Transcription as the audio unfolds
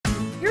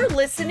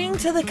listening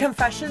to the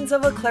Confessions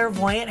of a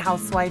Clairvoyant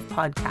Housewife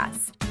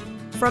podcast.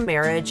 From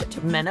marriage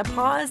to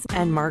menopause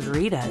and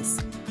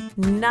margaritas,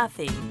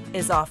 nothing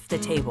is off the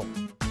table.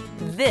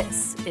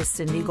 This is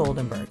Cindy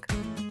Goldenberg.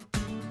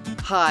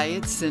 Hi,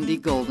 it's Cindy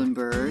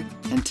Goldenberg,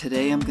 and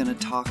today I'm going to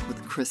talk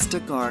with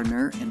Krista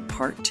Garner in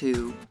part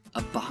 2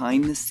 of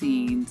Behind the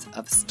Scenes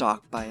of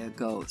Stalked by a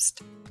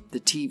Ghost, the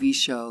TV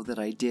show that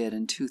I did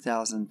in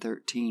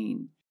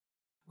 2013.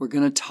 We're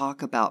going to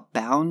talk about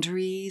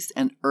boundaries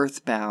and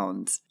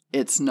earthbounds.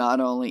 It's not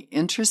only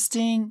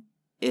interesting,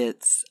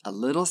 it's a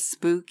little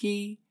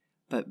spooky,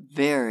 but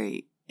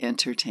very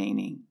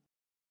entertaining.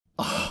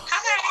 Oh.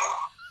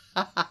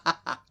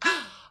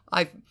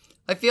 I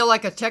feel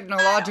like a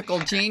technological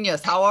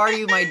genius. How are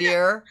you, my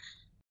dear?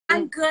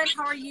 I'm good.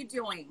 How are you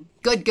doing?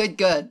 Good.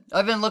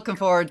 I've been looking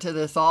forward to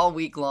this all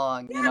week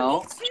long. Yeah, you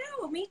know?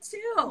 Me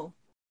too.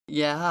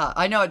 Yeah,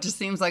 I know. It just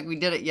seems like we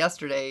did it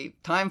yesterday.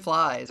 Time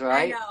flies,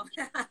 right? I know.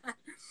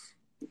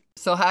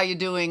 So how you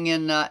doing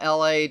in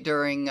LA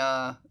during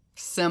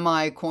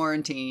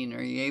semi-quarantine?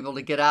 Are you able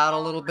to get out a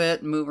little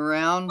bit and move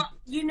around?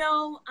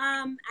 Well,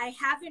 I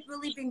haven't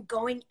really been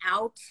going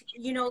out,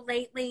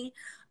 lately.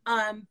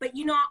 But,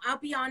 I'll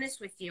be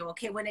honest with you,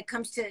 okay, when it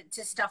comes to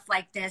stuff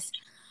like this,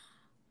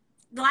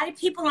 a lot of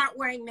people aren't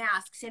wearing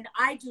masks, and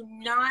I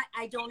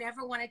don't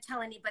ever want to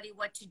tell anybody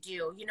what to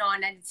do,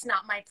 and it's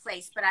not my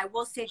place. But I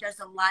will say there's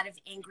a lot of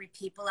angry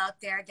people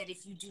out there that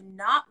if you do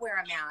not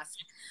wear a mask,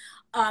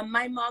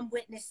 my mom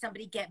witnessed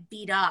somebody get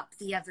beat up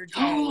the other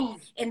day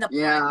in the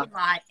parking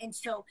lot. And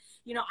so,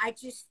 I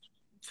just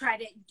try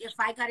to, if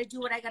I got to do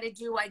what I got to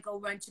do, I go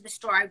run to the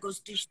store. I go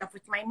do stuff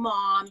with my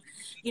mom.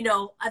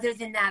 Other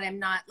than that, I'm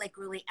not like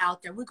really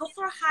out there. We go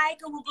for a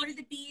hike or we'll go to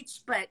the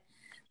beach, but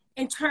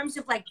in terms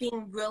of like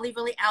being really,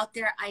 really out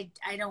there, I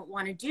don't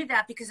want to do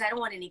that because I don't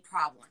want any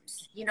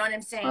problems. You know what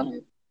I'm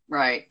saying?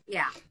 Right.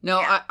 Yeah.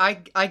 No, yeah.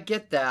 I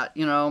get that.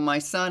 My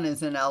son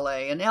is in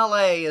LA, and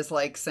LA is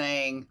like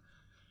saying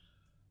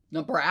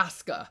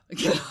Nebraska.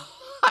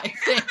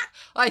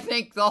 I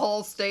think the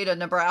whole state of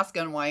Nebraska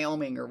and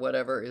Wyoming or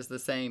whatever is the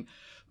same.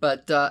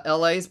 But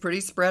LA is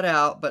pretty spread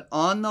out. But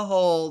on the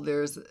whole,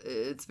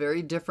 it's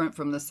very different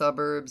from the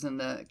suburbs and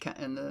the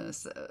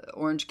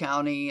Orange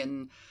County.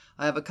 And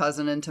I have a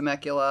cousin in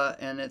Temecula,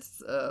 and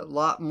it's a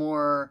lot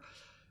more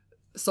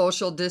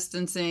social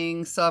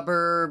distancing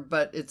suburb,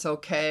 but it's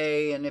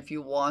okay. And if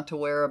you want to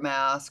wear a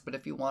mask, but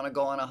if you want to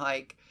go on a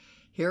hike.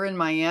 Here in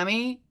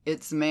Miami,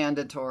 it's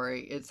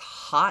mandatory. It's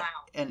hot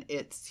and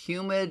it's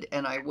humid,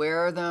 and I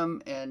wear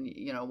them. And,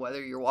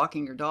 whether you're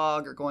walking your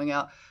dog or going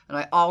out, and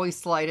I always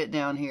slide it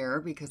down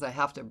here because I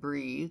have to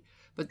breathe.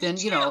 But then,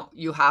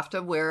 you have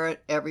to wear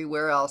it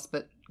everywhere else.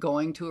 But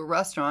going to a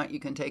restaurant, you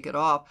can take it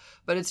off.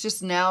 But it's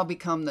just now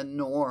become the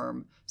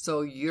norm.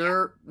 So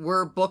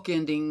we're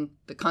bookending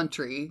the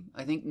country.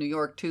 I think New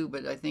York too,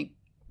 but I think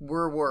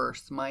we're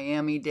worse.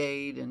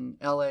 Miami-Dade and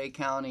LA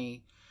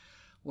County.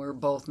 We're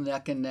both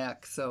neck and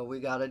neck, so we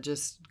got to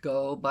just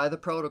go by the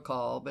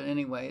protocol. But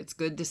anyway, it's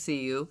good to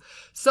see you.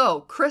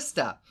 So,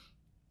 Krista,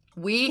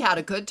 we had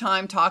a good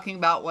time talking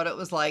about what it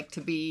was like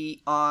to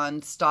be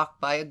on Stalked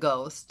by a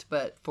Ghost.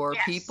 But for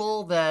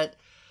people that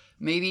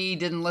maybe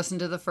didn't listen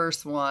to the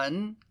first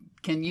one,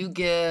 can you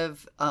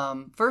give,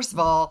 first of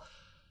all,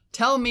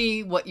 tell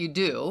me what you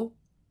do?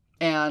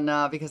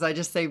 And because I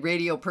just say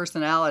radio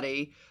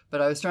personality, but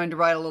I was trying to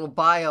write a little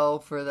bio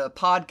for the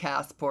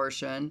podcast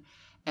portion.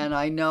 And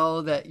I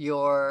know that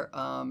you're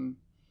can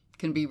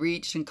be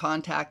reached and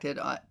contacted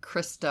at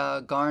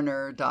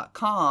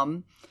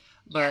KristaGarner.com.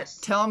 But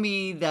tell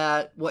me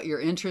that what your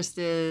interest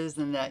is,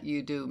 and that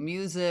you do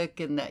music,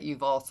 and that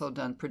you've also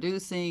done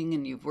producing,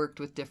 and you've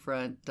worked with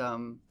different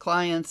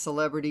clients,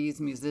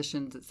 celebrities,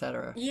 musicians,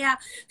 etc. Yeah.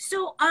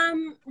 So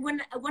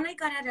when I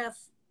got out of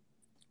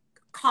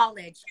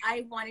college,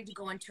 I wanted to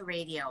go into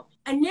radio.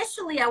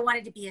 Initially, I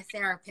wanted to be a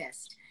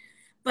therapist.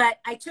 But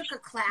I took a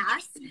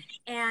class,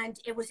 and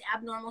it was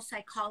abnormal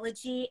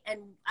psychology,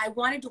 and I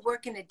wanted to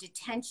work in a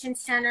detention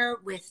center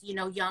with,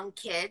 young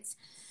kids.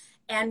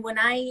 And when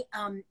I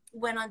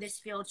went on this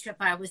field trip,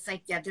 I was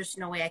like, yeah, there's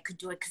no way I could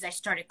do it, because I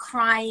started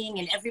crying,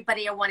 and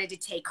everybody I wanted to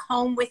take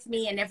home with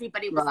me, and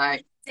everybody was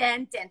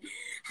sent, and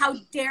how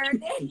dare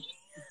they?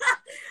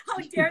 How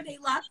dare they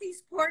lock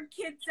these poor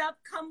kids up?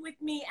 Come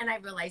with me. And I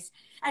realized,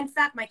 in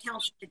fact, my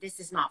counselor said, this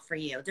is not for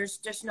you.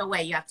 There's no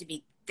way. You have to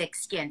be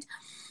thick-skinned.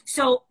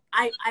 So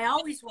I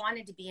always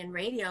wanted to be in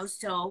radio.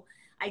 So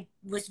I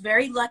was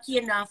very lucky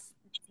enough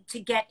to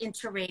get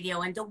into radio.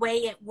 And the way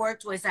it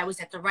worked was I was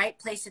at the right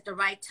place at the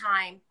right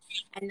time.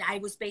 And I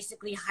was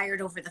basically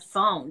hired over the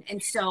phone.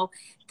 And so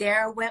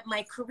there went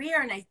my career.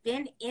 And I've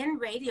been in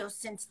radio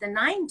since the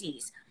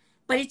 90s.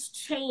 But it's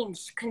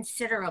changed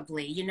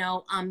considerably.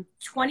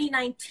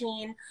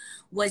 2019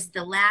 was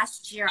the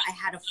last year I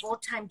had a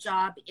full-time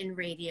job in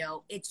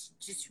radio. It's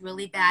just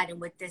really bad. And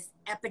with this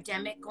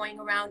epidemic going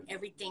around,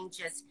 everything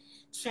just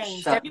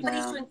changed.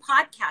 Everybody's doing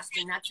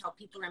podcasting. That's how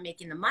people are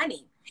making the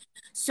money.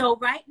 So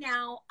right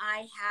now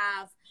I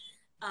have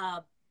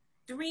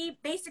three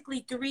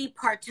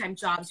part-time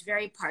jobs,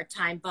 very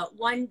part-time, but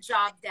one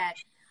job that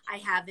I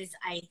have is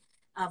I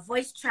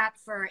voice track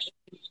for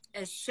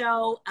a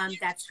show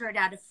that's heard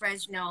out of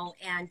Fresno,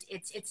 and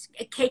it's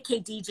a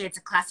KKDJ. It's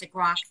a classic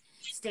rock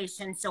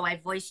station. So I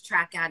voice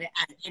track and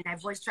I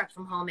voice track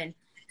from home and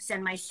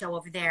send my show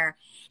over there.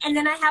 And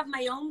then I have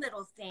my own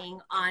little thing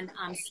on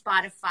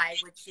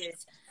Spotify, which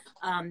is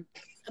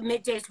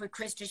Middays with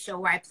Krista show,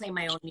 where I play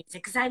my own music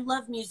because I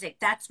love music.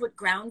 That's what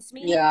grounds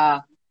me.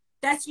 Yeah.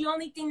 That's the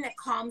only thing that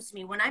calms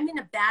me. When I'm in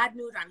a bad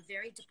mood, I'm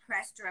very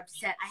depressed or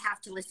upset, I have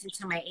to listen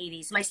to my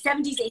 80s, my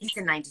 70s, 80s,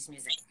 and 90s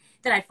music.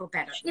 Then I feel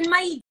better.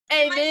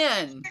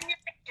 Amen.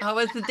 I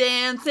was the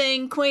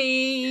dancing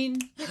queen.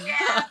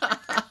 Yeah.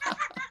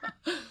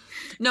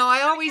 No,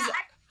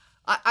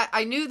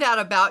 I knew that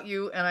about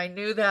you, and I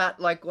knew that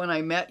like when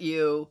I met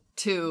you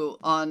too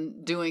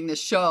on doing the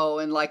show,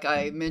 and like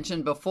I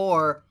mentioned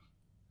before,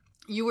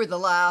 you were the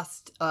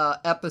last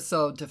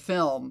episode to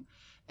film,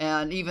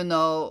 and even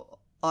though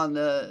on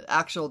the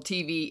actual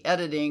TV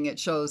editing it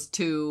shows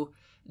 2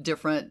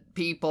 different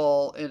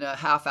people in a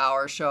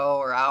half-hour show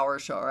or hour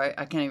show, right?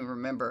 I can't even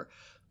remember.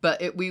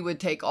 But we would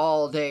take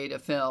all day to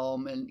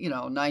film, and,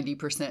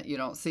 90% you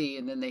don't see,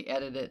 and then they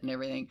edit it and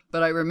everything.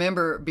 But I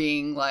remember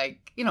being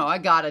like, I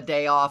got a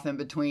day off in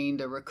between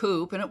to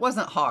recoup, and it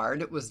wasn't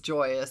hard. It was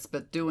joyous,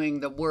 but doing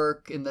the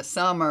work in the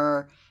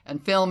summer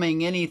and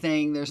filming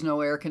anything, there's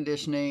no air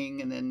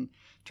conditioning, and then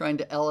trying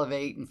to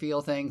elevate and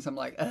feel things, I'm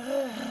like,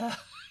 ugh,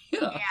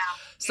 Yeah.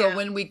 So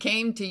when we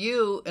came to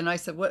you and I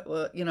said, what,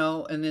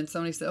 and then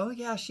somebody said, oh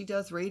yeah, she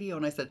does radio.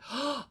 And I said,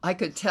 oh, I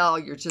could tell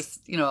you're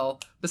just,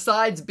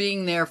 besides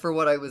being there for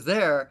what I was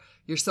there,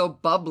 you're so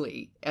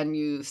bubbly and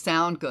you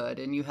sound good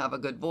and you have a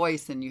good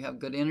voice and you have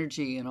good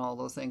energy and all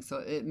those things. So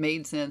it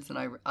made sense.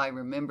 And I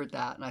remembered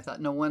that. And I thought,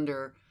 no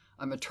wonder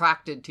I'm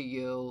attracted to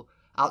you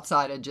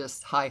outside of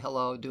just hi,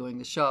 hello, doing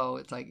the show.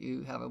 It's like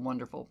you have a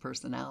wonderful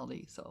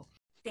personality. So.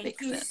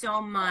 Thank you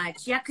so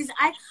much. Yeah, because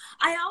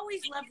I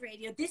always love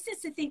radio. This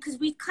is the thing, because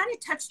we kind of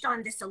touched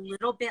on this a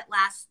little bit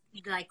last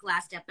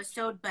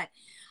episode, but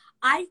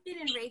I've been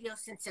in radio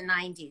since the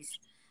 90s.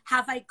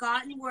 Have I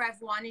gotten where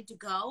I've wanted to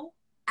go?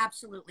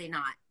 Absolutely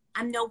not.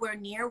 I'm nowhere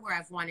near where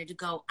I've wanted to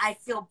go. I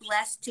feel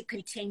blessed to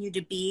continue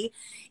to be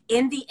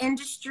in the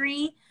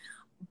industry,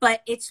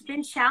 but it's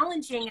been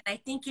challenging. And I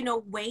think,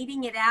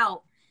 waiting it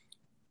out,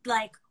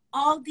 like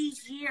all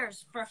these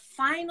years for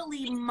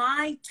finally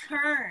my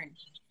turn.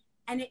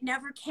 And it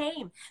never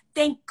came.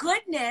 Thank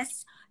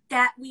goodness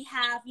that we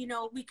have,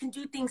 we can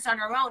do things on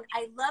our own.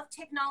 I love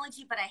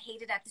technology, but I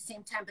hate it at the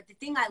same time. But the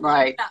thing I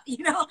love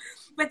about,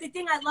 but the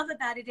thing I love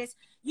about it is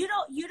you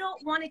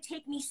don't want to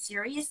take me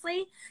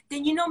seriously,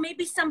 then,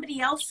 maybe somebody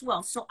else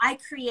will. So I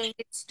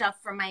created stuff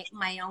for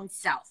my own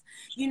self.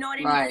 You know what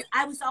I mean? Right.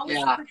 I was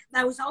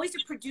always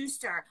a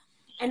producer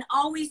and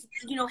always,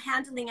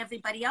 handling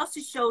everybody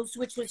else's shows,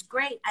 which was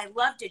great. I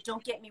loved it.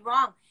 Don't get me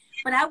wrong.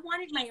 But I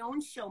wanted my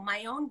own show,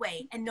 my own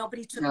way, and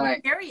nobody took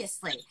me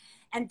seriously.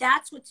 And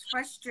that's what's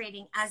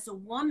frustrating as a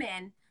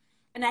woman.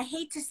 And I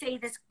hate to say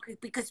this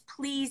because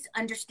please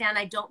understand,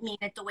 I don't mean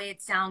it the way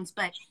it sounds,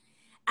 but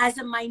as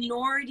a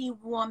minority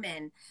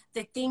woman,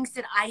 the things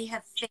that I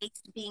have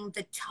faced being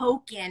the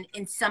token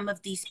in some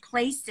of these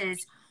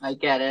places. I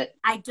get it.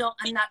 I'm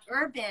not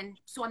urban,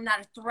 so I'm not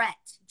a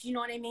threat. Do you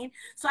know what I mean?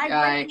 So I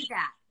read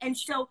that. And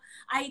so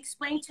I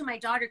explained to my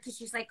daughter, because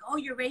she's like, oh,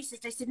 you're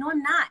racist. I said, no,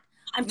 I'm not.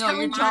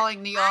 You're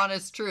telling the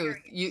honest truth.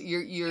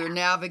 You're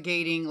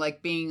navigating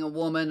like being a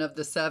woman of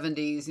the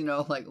 70s,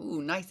 like,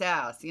 ooh, nice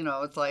ass.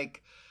 It's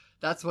like,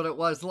 that's what it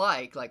was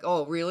like. Like,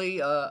 oh, really?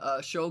 A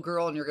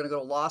showgirl and you're going to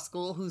go to law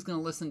school? Who's going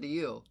to listen to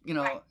you?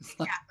 Right.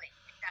 Exactly.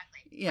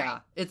 Yeah,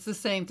 right. It's the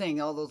same thing,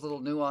 all those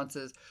little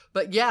nuances.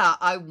 But yeah,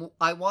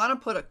 I want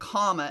to put a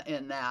comma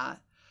in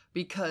that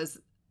because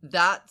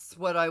that's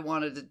what I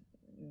wanted to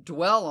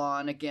dwell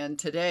on again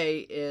today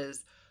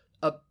is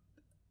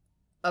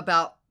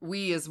about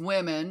we as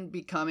women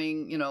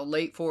becoming,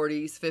 late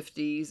 40s,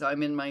 50s.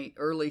 I'm in my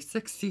early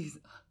 60s.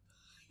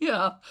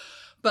 Yeah.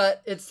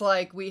 But it's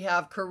like we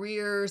have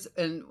careers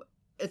and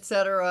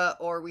etc.,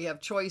 or we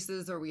have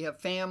choices, or we have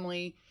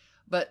family.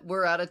 But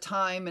we're at a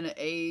time and an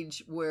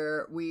age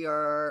where we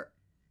are,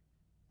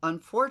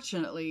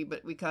 unfortunately,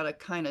 but we gotta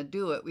kind of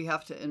do it. We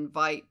have to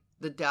invite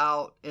the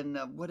doubt and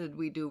the what did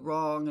we do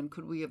wrong and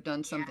could we have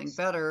done something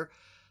better?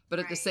 But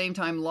at the same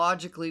time,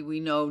 logically, we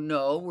know,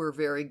 no, we're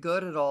very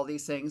good at all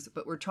these things,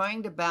 but we're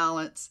trying to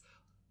balance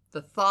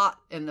the thought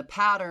and the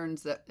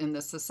patterns that in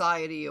the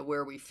society of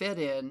where we fit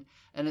in.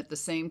 And at the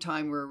same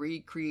time, we're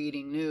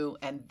recreating new.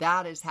 And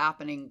that is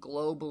happening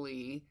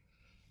globally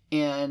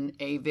in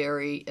a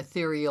very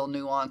ethereal,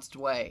 nuanced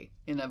way,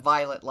 in a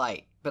violet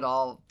light. But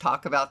I'll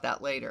talk about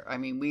that later. I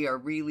mean, we are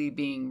really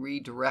being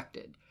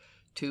redirected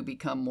to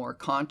become more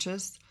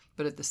conscious.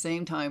 But at the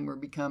same time, we're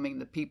becoming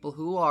the people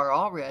who are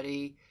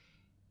already...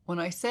 When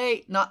I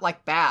say not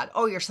like bad,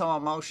 oh, you're so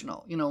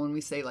emotional. When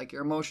we say like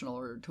you're emotional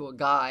or to a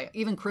guy,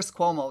 even Chris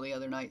Cuomo the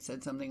other night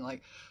said something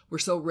like, we're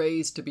so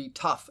raised to be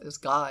tough as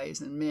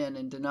guys and men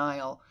in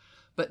denial.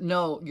 But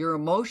no, your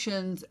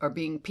emotions are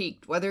being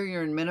peaked, whether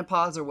you're in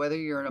menopause or whether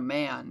you're a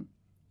man.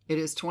 It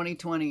is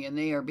 2020 and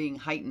they are being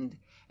heightened.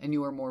 and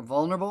you are more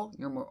vulnerable,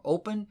 you're more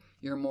open,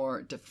 you're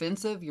more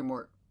defensive, you're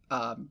more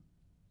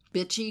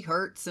bitchy,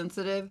 hurt,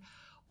 sensitive.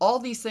 All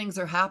these things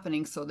are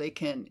happening so they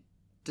can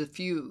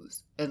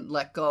diffuse and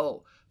let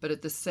go. But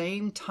at the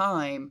same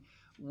time,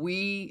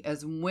 we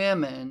as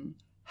women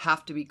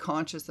have to be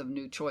conscious of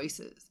new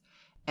choices.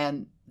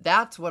 And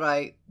that's what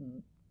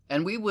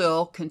and we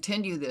will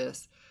continue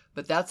this,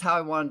 but that's how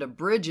I wanted to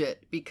bridge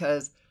it,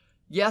 because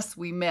yes,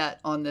 we met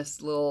on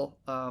this little,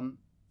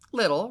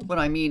 what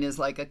I mean is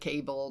like a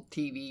cable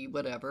TV,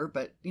 whatever,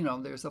 but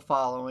there's a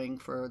following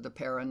for the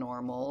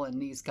paranormal,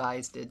 and these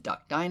guys did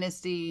Duck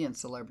Dynasty and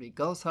Celebrity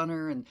Ghost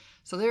Hunter. And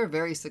so they're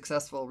very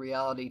successful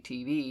reality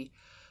TV,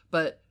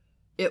 but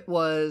it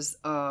was,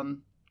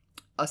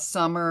 a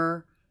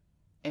summer,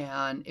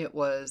 and it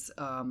was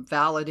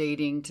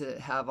validating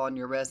to have on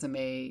your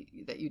resume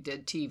that you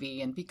did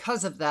TV. And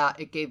because of that,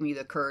 it gave me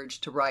the courage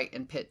to write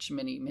and pitch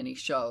many, many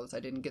shows. I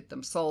didn't get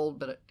them sold,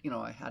 but,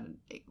 I had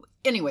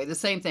anyway, the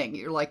same thing.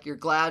 You're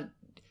glad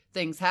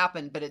things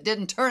happened, but it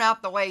didn't turn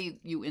out the way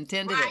you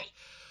intended it.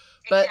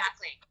 But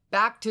exactly.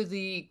 Back to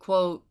the,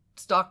 quote,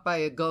 stalked by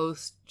a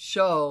ghost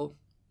show,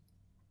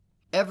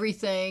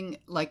 everything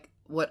like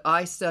what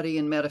I study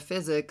in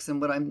metaphysics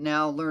and what I'm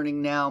now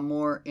learning now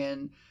more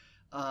in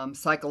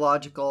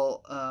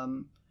psychological,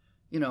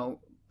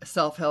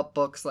 self-help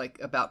books like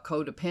about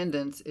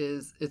codependence,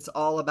 is it's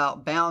all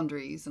about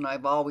boundaries. And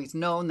I've always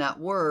known that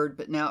word,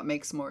 but now it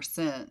makes more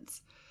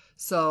sense.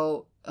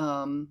 So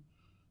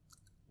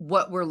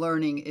what we're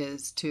learning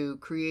is to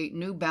create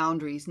new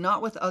boundaries,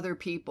 not with other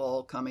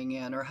people coming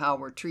in or how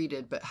we're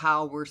treated, but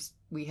how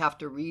we have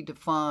to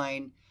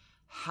redefine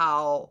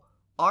how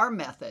our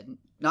method,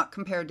 not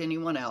compared to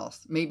anyone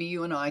else. Maybe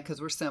you and I,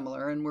 because we're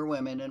similar and we're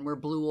women and we're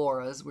blue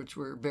auras, which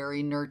we're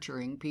very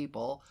nurturing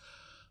people,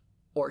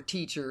 or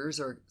teachers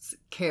or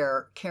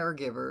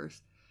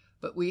caregivers.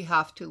 But we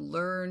have to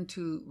learn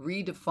to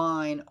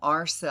redefine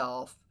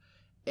ourselves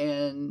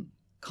in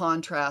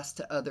contrast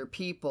to other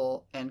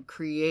people, and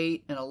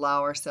create and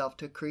allow ourselves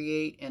to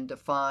create and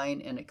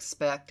define and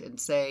expect and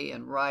say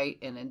and write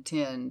and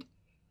intend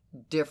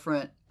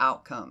different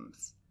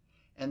outcomes.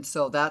 And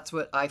so that's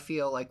what I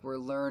feel like we're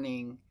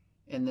learning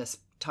in this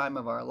time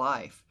of our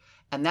life.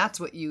 And that's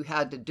what you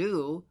had to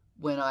do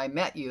when I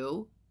met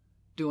you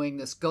doing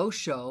this ghost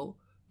show,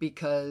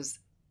 because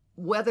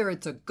whether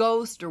it's a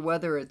ghost or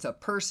whether it's a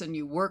person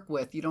you work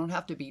with, you don't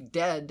have to be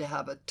dead to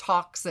have a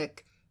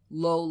toxic,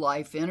 low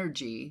life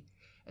energy.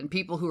 And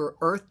people who are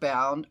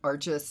earthbound are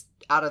just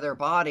out of their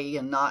body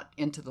and not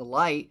into the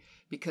light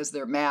because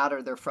they're mad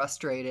or they're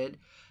frustrated.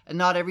 And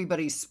not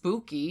everybody's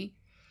spooky.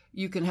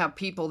 You can have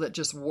people that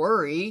just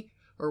worry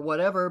or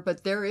whatever,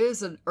 but there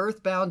is an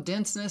earthbound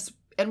denseness,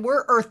 and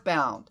we're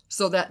earthbound.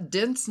 So that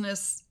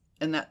denseness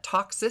and that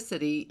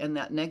toxicity and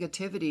that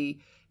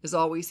negativity is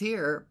always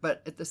here,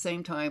 but at the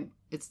same time,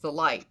 it's the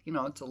light.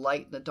 It's a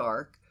light in the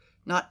dark,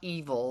 not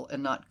evil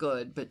and not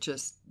good, but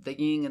just the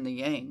yin and the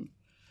yang.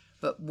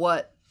 But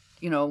what,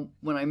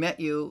 when I met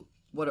you,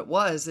 what it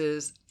was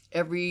is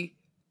every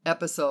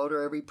episode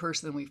or every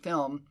person we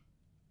film,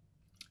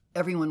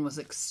 everyone was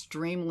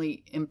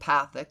extremely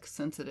empathic,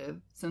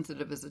 sensitive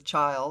as a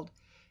child.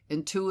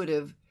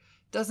 Intuitive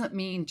doesn't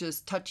mean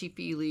just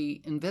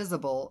touchy-feely,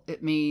 invisible.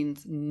 It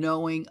means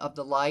knowing of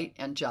the light,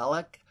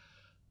 angelic,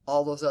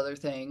 all those other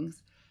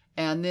things.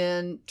 And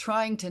then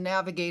trying to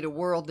navigate a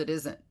world that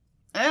isn't.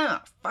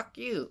 Fuck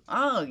you.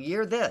 Oh,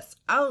 you're this.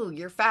 Oh,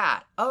 you're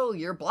fat. Oh,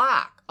 you're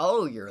black.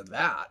 Oh, you're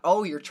that.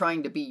 Oh, you're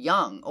trying to be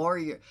young. Or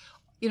you're,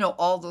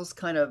 all those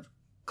kind of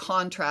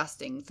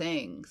contrasting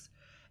things.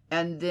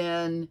 And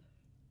then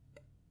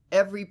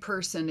every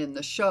person in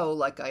the show,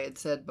 like I had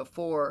said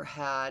before,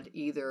 had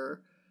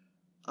either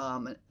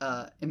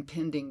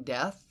impending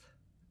death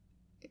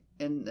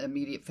in the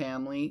immediate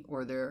family,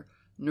 or they're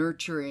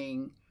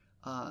nurturing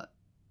a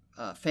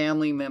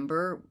family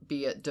member,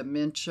 be it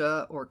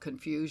dementia or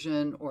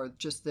confusion or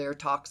just their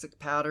toxic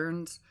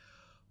patterns,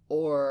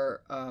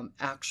 or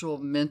actual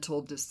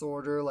mental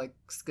disorder like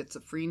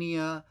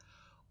schizophrenia,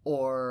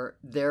 or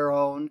their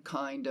own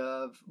kind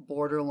of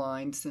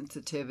borderline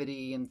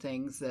sensitivity and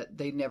things that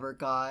they never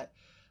got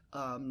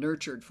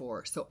nurtured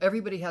for. So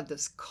everybody had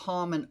this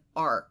common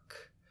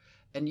arc,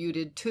 and you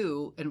did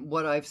too. And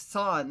what I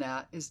saw in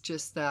that is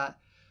just that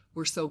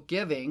we're so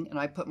giving, and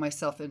I put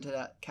myself into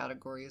that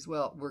category as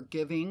well. We're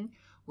giving,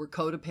 we're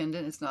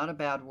codependent. It's not a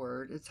bad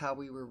word. It's how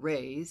we were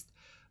raised.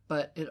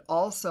 But it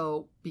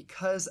also,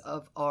 because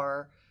of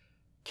our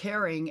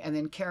caring and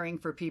then caring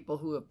for people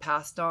who have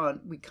passed on,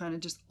 we kind of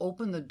just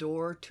open the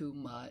door too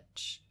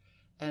much.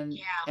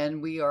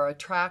 And we are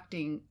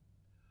attracting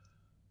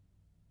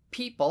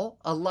people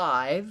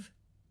alive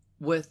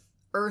with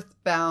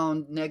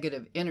earthbound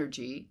negative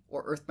energy,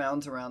 or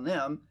earthbounds around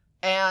them,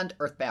 and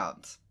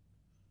earthbounds.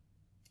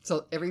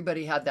 So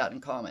everybody had that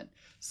in common.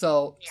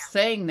 So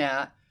saying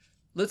that,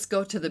 let's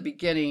go to the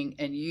beginning,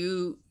 and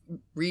you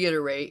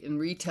reiterate and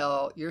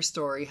retell your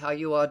story, how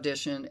you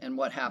auditioned and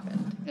what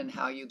happened and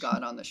how you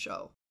got on the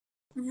show.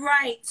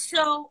 Right.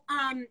 So,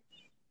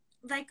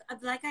 like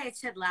I had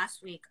said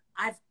last week,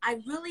 I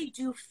really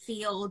do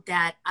feel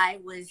that I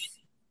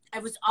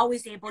was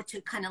always able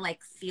to kind of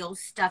like feel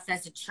stuff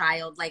as a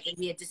child, like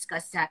we had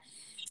discussed that.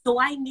 So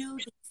I knew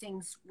these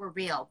things were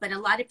real, but a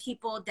lot of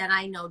people that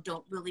I know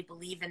don't really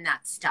believe in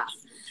that stuff.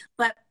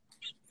 But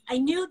I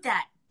knew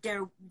that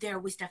there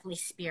was definitely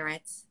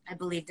spirits. I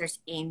believe there's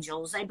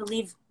angels. I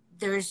believe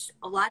there's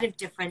a lot of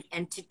different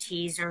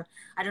entities, or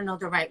I don't know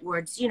the right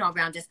words,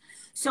 around us.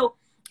 So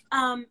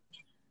I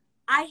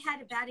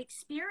had a bad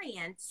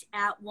experience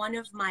at one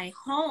of my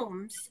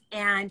homes,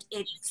 and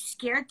it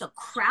scared the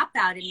crap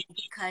out of me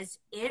because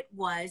it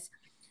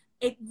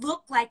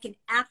looked like an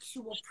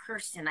actual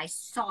person. I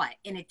saw it,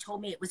 and it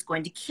told me it was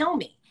going to kill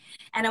me.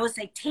 And I was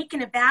like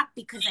taken aback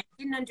because I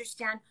didn't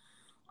understand.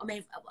 I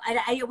mean,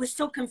 I was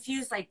so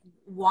confused, like,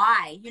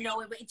 why?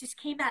 It just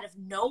came out of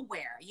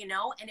nowhere,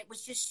 and it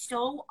was just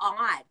so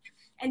odd.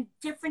 And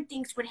different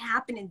things would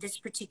happen in this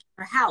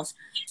particular house.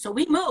 So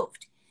we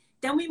moved.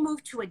 Then we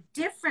moved to a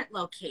different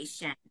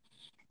location,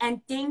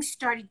 and things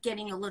started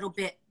getting a little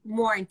bit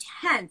more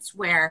intense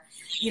where,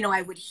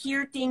 I would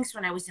hear things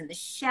when I was in the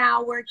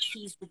shower,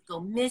 keys would go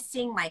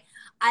missing.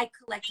 I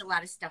collect a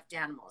lot of stuffed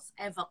animals.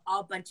 I have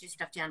a bunch of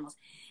stuffed animals.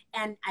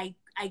 And I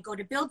go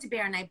to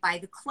Build-A-Bear and I buy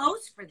the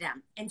clothes for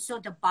them. And so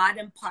the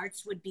bottom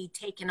parts would be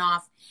taken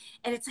off.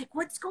 And it's like,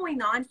 what's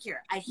going on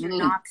here? I hear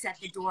knocks at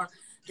the door,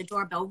 the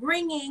doorbell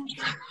ringing,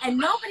 and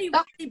nobody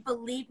really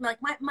believed me.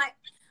 Like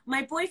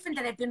my boyfriend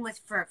that I've been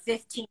with for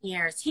 15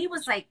 years, he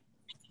was like,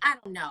 I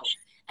don't know,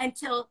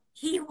 until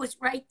he was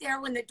right there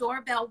when the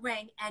doorbell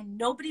rang and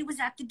nobody was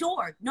at the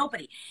door.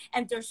 Nobody.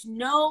 And there's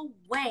no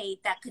way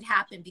that could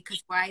happen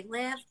because where I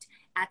lived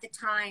at the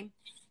time,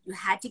 you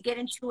had to get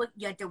into it.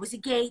 Yeah, there was a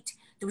gate.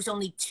 There was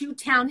only 2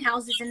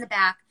 townhouses in the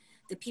back.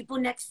 The people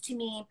next to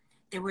me,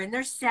 they were in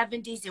their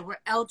 70s. They were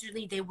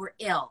elderly. They were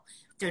ill.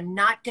 They're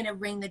not going to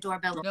ring the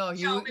doorbell. No,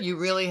 you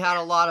really had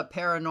a lot of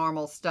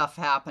paranormal stuff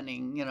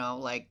happening,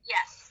 like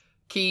Yes.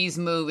 keys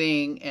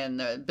moving and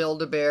the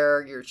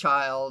Build-A-Bear, your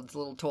child's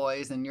little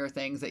toys and your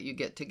things that you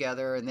get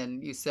together. And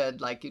then you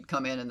said like you'd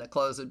come in and the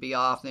clothes would be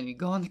off, then you'd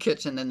go in the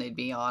kitchen, then they'd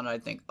be on. I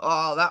think,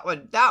 oh,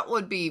 that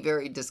would be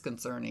very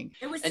disconcerting.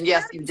 It was, and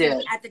yes, you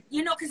did.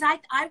 Because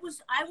I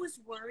was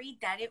worried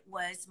that it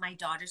was my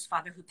daughter's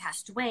father who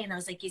passed away, and I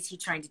was like, is he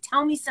trying to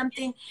tell me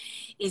something?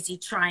 Is he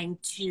trying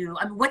to?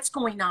 I mean, what's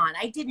going on?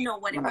 I didn't know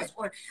what it was.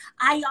 Or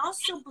I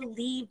also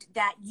believed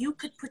that you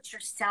could put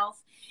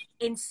yourself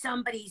in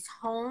somebody's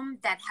home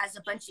that has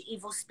a bunch of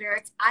evil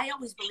spirits. I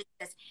always believed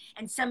this,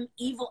 and some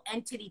evil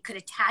entity could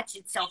attach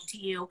itself to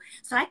you.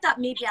 So I thought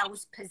maybe I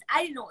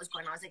didn't know what was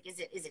going on. I was like, is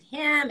it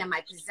him? Am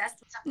I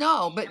possessed with something?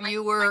 No, but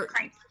you were,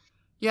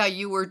 yeah,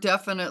 you were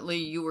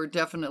definitely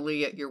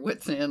at your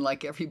wit's end,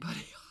 like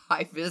everybody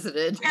I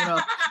visited.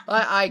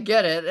 I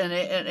get it, and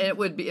it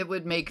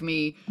would make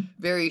me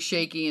very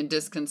shaky and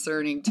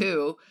disconcerting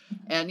too.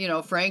 And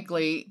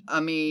frankly, I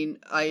mean,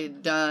 I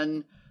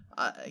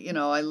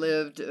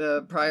lived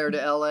prior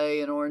to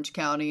LA in Orange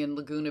County and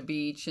Laguna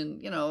Beach,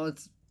 and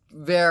it's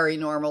very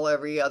normal.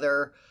 Every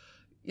other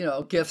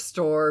gift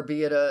store,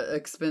 be it a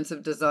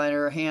expensive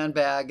designer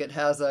handbag, it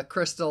has a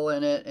crystal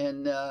in it,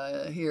 and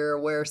here,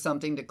 wear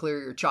something to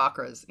clear your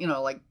chakras.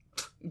 Like,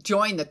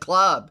 join the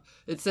club.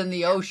 It's in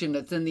the ocean.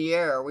 It's in the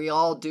air. We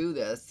all do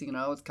this.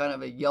 It's kind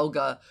of a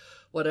yoga,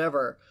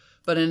 whatever.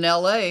 But in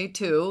LA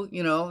too,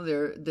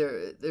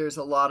 there's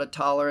a lot of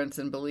tolerance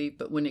and belief.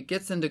 But when it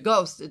gets into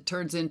ghosts, it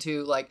turns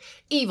into like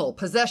evil,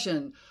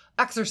 possession,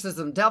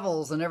 exorcism,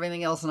 devils, and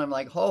everything else. And I'm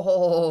like,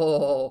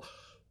 whoa,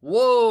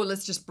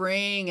 let's just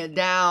bring it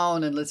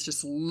down and let's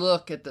just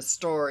look at the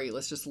story.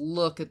 Let's just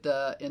look at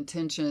the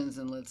intentions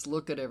and let's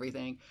look at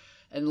everything.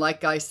 And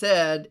like I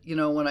said,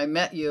 when I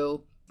met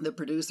you, the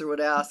producer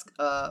would ask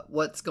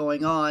what's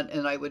going on,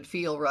 and I would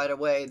feel right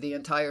away the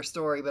entire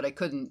story, but I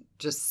couldn't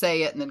just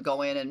say it and then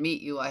go in and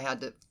meet you. I had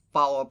to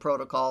follow a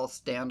protocol,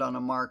 stand on a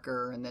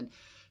marker, and then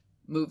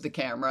move the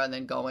camera and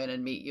then go in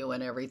and meet you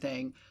and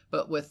everything.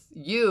 But with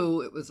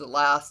you, it was the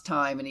last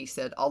time, and he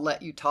said, I'll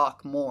let you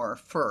talk more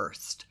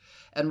first.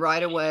 And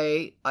right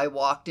away, I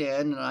walked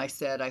in and I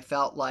said, I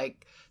felt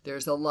like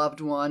there's a loved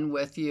one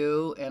with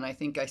you, and I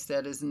think I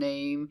said his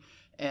name.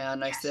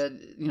 And I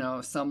said,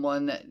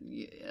 someone that,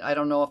 I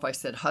don't know if I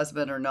said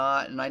husband or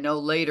not. And I know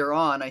later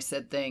on I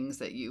said things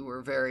that you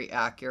were very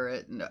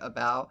accurate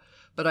about.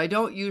 But I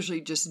don't usually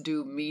just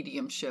do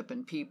mediumship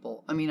in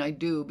people. I mean, I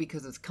do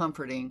because it's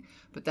comforting,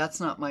 but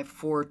that's not my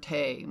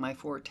forte. My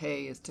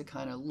forte is to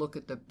kind of look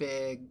at the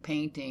big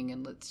painting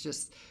and let's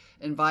just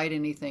invite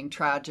anything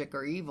tragic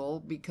or evil,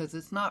 because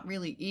it's not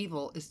really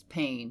evil, it's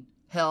pain.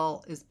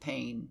 Hell is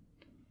pain.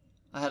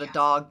 I had a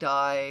dog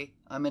die.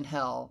 I'm in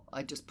hell.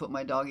 I just put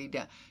my doggy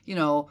down.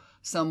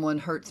 Someone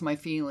hurts my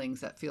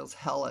feelings. That feels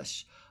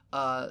hellish.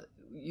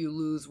 You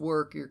lose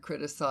work. You're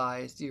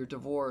criticized. You're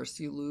divorced.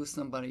 You lose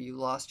somebody. You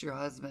lost your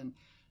husband.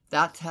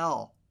 That's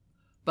hell.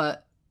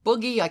 But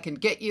Boogie, I can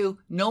get you.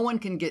 No one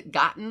can get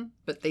gotten,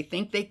 but they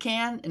think they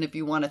can. And if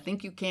you want to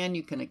think you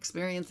can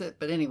experience it.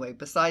 But anyway,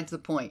 besides the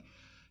point,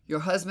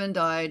 your husband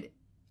died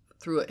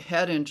through a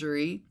head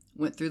injury,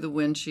 went through the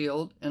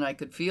windshield, and I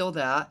could feel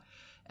that.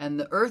 And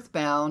the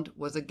Earthbound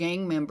was a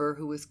gang member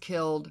who was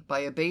killed by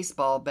a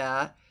baseball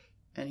bat,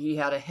 and he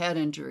had a head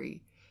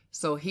injury.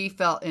 So he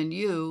felt in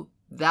you,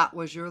 that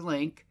was your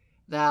link,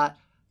 that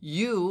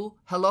you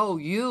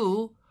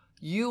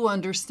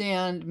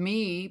understand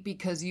me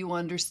because you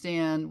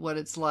understand what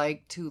it's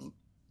like to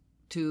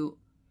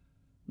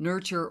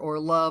nurture or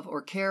love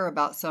or care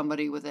about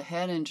somebody with a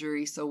head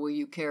injury, so will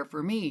you care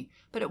for me?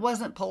 But it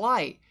wasn't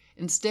polite.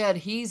 Instead,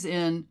 he's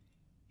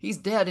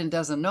dead and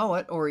doesn't know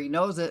it, or he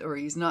knows it, or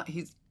he's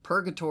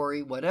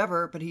purgatory,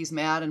 whatever, but he's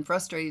mad and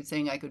frustrated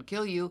saying, I could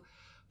kill you.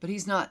 But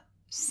he's not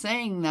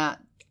saying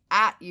that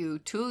at you,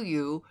 to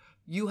you.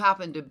 You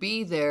happen to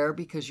be there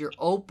because you're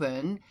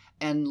open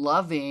and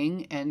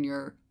loving, and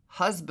your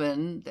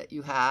husband that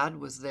you had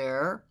was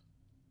there.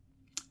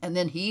 And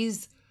then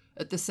he's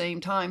at the same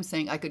time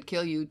saying, I could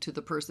kill you, to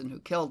the person who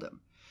killed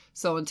him.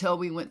 So until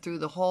we went through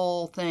the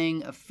whole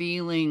thing of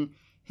feeling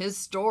his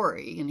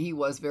story, and he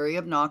was very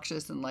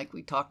obnoxious, and like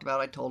we talked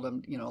about, I told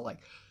him, like,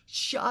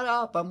 shut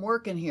up, I'm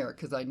working here,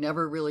 because I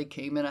never really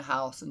came in a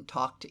house and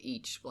talked to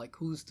each, like,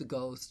 who's the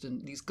ghost,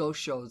 and these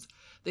ghost shows,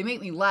 they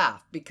make me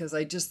laugh, because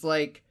I just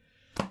like,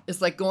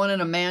 it's like going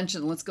in a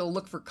mansion, let's go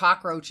look for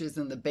cockroaches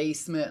in the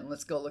basement, and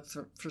let's go look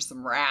for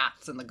some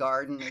rats in the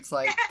garden. It's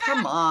like,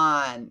 come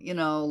on,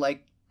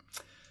 like,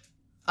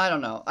 I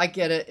don't know. I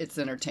get it. It's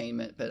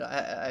entertainment, but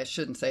I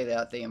shouldn't say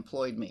that. They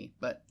employed me,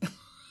 but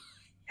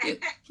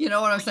you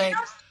know what I'm saying?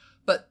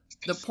 But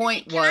the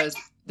point was,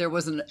 there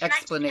was an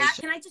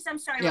explanation. I'm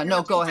sorry. Yeah,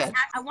 no, go ahead.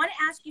 I want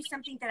to ask you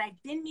something that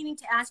I've been meaning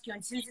to ask you,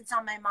 and since it's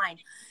on my mind,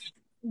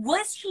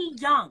 was he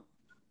young?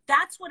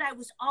 That's what I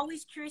was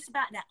always curious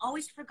about, and I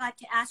always forgot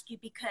to ask you,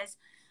 because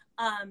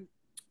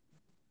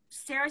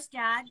Sarah's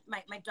dad,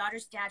 my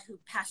daughter's dad, who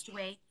passed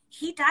away,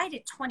 he died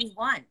at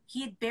 21.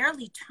 He had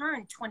barely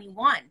turned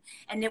 21,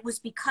 and it was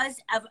because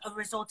of a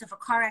result of a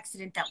car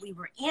accident that we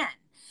were in.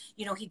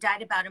 He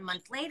died about a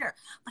month later.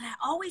 But I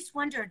always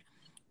wondered,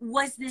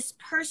 was this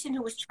person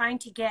who was trying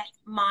to get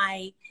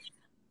my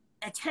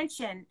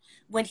attention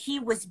when he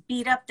was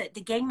beat up, the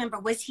gang member,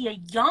 was he a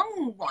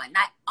young one?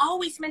 I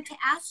always meant to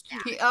ask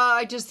you.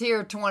 I just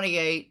hear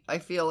 28. I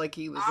feel like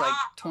he was like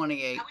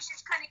 28. I was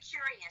just kind of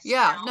curious.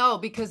 Yeah, no,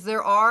 because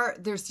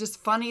there's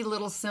just funny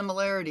little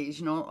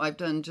similarities. I've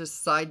done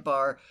just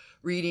sidebar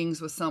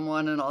readings with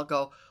someone, and I'll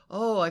go,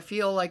 oh, I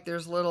feel like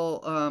there's little,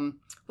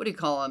 what do you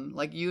call them?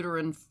 Like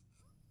uterine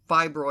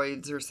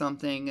fibroids or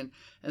something, and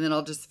then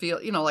I'll just feel,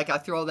 like I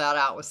throw that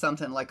out with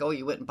something like, oh,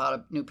 you went and bought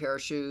a new pair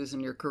of shoes in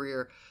your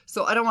career.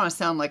 So I don't want to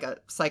sound like a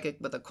psychic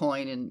with a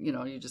coin, and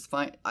you just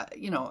find,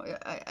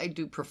 I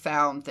do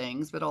profound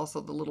things, but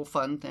also the little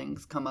fun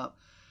things come up.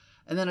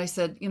 And then I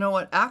said, you know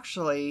what,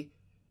 actually,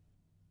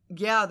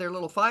 yeah, they're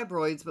little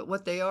fibroids, but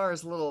what they are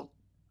is little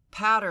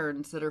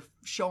patterns that are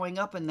showing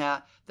up in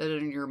that are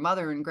in your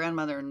mother and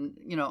grandmother, and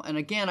and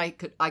again, I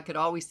could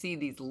always see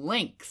these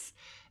links.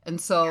 And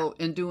so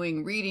in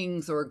doing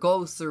readings or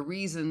ghosts or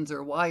reasons,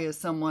 or why is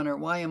someone, or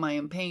why am I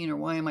in pain, or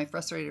why am I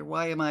frustrated, or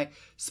why am I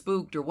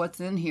spooked, or what's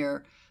in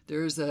here,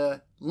 there's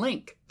a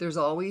link. There's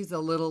always a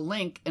little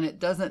link, and it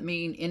doesn't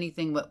mean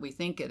anything what we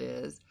think it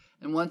is.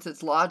 And once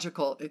it's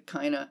logical, it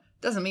kind of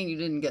doesn't mean you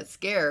didn't get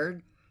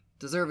scared,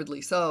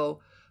 deservedly so.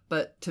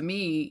 But to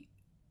me,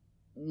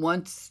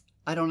 once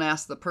I don't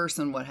ask the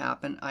person what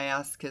happened, I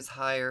ask his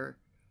higher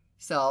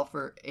self,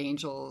 or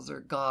angels, or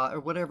God, or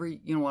whatever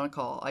you want to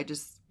call. I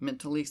just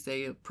mentally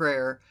say a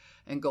prayer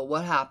and go,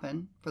 what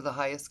happened for the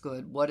highest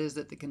good? What is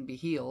it that can be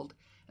healed?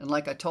 And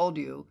like I told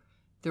you,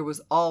 there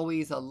was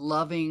always a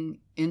loving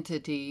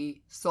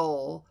entity,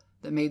 soul,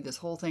 that made this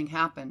whole thing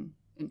happen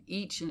in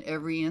each and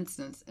every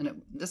instance.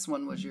 And this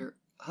one was your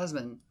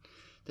husband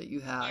that you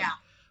had. Yeah.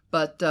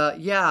 But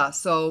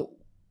so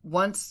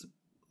once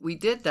we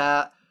did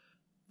that,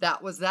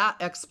 that was that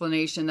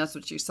explanation. That's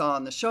what you saw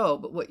on the show.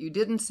 But what you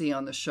didn't see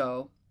on the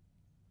show,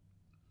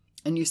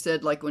 and you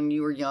said, like, when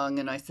you were young,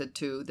 and I said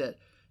too, that,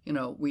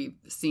 we've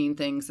seen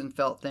things and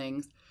felt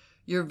things.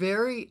 You're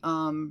very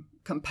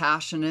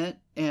compassionate,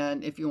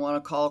 and if you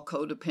want to call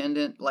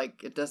codependent,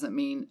 like, it doesn't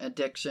mean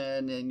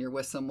addiction and you're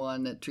with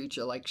someone that treats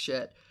you like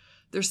shit.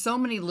 There's so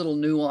many little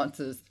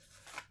nuances,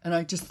 and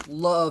I just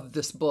love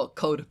this book,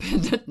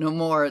 Codependent No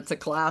More. It's a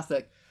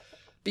classic,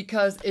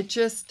 because it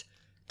just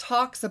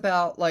talks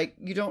about, like,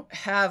 you don't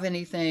have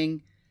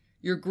anything,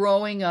 you're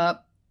growing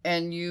up,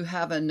 and you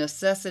have a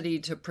necessity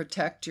to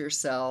protect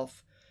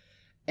yourself.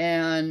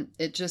 And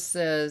it just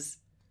says,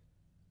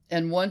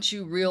 and once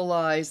you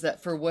realize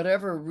that for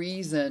whatever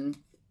reason,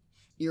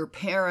 your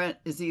parent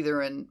is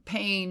either in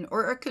pain,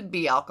 or it could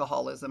be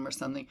alcoholism or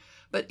something,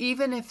 but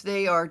even if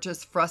they are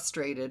just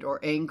frustrated or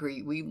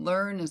angry, we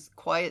learn as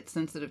quiet,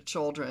 sensitive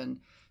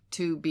children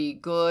to be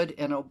good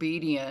and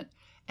obedient.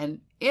 And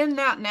in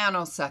that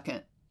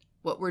nanosecond,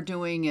 what we're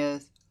doing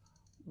is,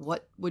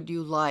 what would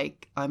you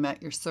like? I'm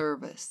at your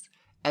service.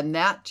 And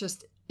that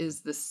just is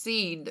the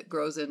seed that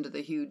grows into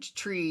the huge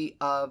tree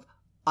of,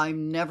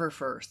 I'm never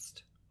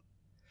first.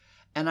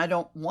 And I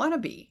don't want to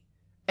be.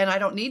 And I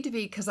don't need to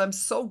be, because I'm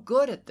so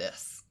good at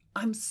this.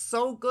 I'm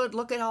so good.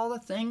 Look at all the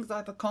things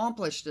I've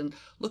accomplished, and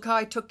look how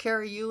I took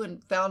care of you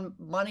and found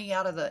money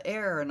out of the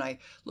air, and I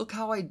look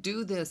how I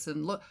do this,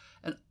 and look,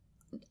 and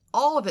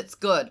all of it's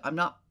good. I'm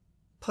not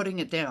putting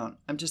it down.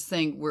 I'm just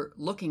saying we're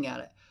looking at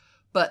it.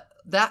 But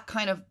that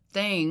kind of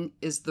thing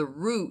is the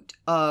root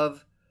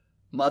of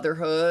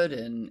motherhood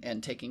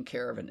and taking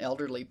care of an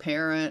elderly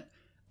parent.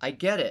 I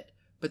get it.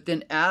 But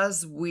then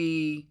as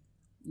we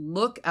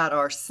look at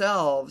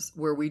ourselves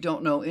where we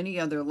don't know any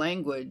other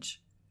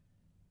language,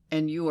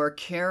 and you are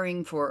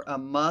caring for a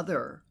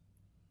mother,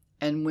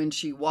 and when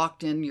she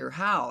walked in your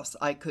house,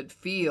 I could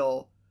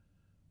feel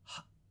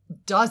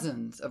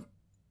dozens of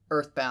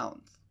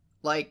earthbounds,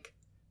 like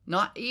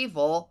not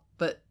evil,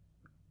 but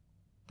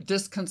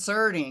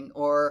disconcerting,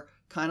 or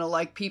kind of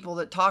like people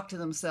that talk to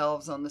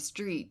themselves on the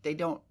street. They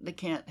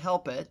can't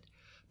help it,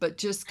 but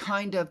just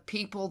kind of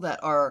people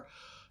that are,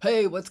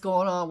 hey, what's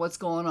going on? What's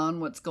going on?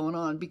 What's going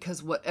on?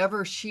 Because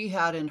whatever she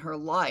had in her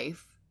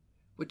life,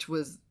 which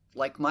was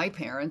like my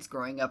parents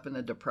growing up in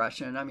the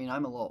Depression. I mean,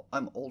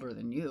 I'm older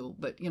than you,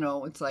 but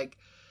it's like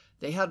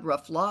they had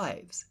rough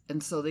lives.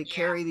 And so they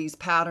carry these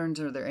patterns,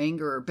 or their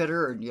anger or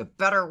bitter, and you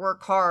better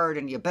work hard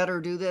and you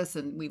better do this.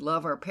 And we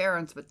love our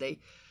parents, but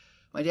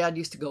my dad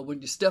used to go,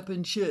 when you step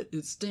in shit,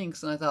 it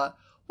stinks. And I thought,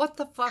 what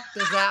the fuck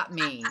does that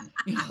mean?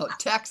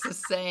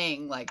 Texas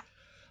saying, like,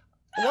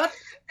 what?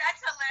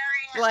 That's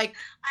hilarious. Like,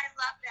 I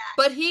love that.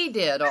 But he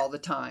did all the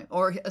time,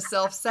 or a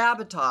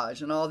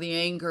self-sabotage and all the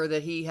anger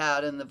that he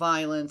had and the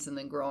violence, and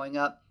then growing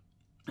up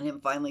and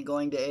him finally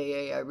going to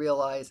AA, I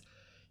realized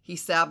he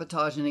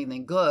sabotaged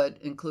anything good,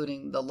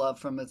 including the love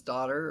from his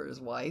daughter or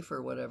his wife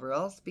or whatever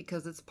else,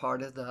 because it's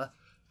part of the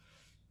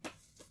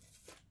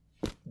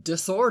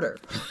disorder.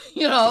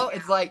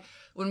 It's like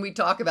when we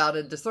talk about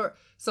a disorder.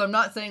 So I'm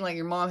not saying like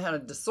your mom had a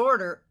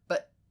disorder,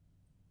 but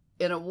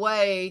in a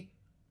way,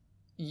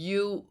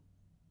 you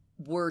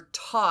were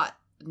taught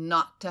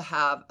not to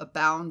have a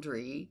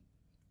boundary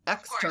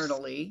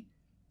externally,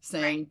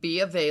 saying be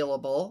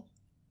available.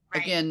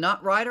 Right. Again,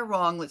 not right or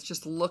wrong. Let's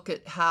just look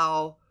at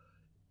how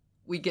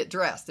we get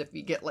dressed. If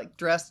you get like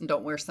dressed and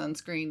don't wear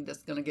sunscreen,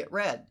 that's going to get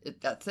red.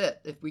 That's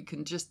it. If we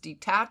can just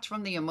detach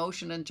from the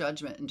emotion and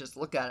judgment and just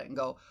look at it and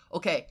go,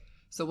 okay,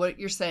 so what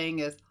you're saying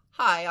is,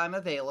 hi, I'm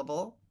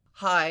available.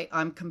 Hi,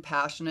 I'm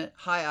compassionate.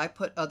 Hi, I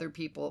put other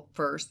people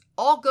first.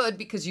 All good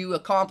because you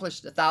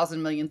accomplished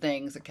 1,000 million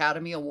things,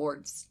 Academy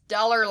Award,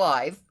 stellar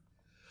life.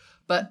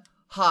 But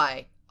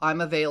hi, I'm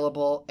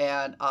available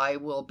and I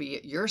will be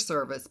at your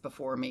service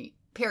before me,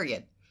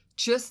 period.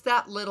 Just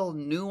that little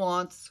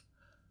nuance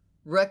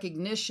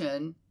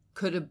recognition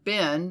could have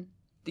been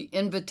the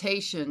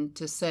invitation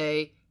to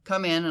say,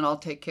 come in and I'll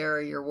take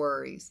care of your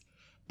worries.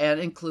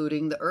 And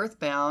including the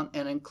earthbound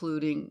and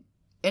including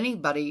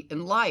anybody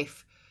in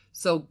life.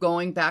 So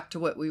going back to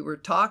what we were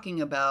talking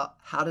about,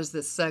 how does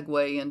this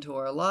segue into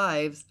our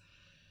lives?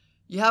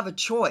 You have a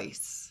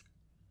choice.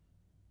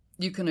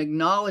 You can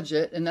acknowledge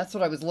it. And that's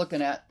what I was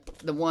looking at,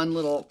 the one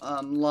little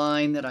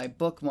line that I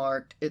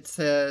bookmarked. It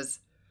says,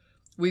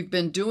 we've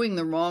been doing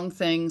the wrong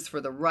things for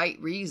the right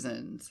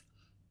reasons.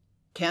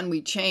 Can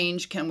we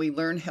change? Can we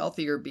learn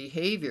healthier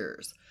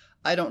behaviors?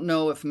 I don't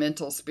know if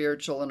mental,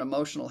 spiritual, and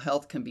emotional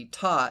health can be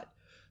taught,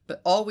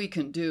 but all we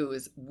can do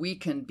is we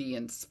can be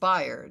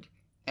inspired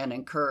and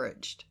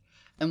encouraged.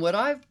 And what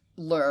I've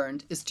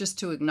learned is just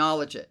to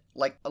acknowledge it,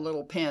 like a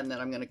little pen that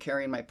I'm going to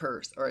carry in my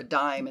purse or a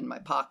dime in my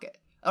pocket.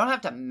 I don't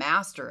have to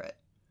master it.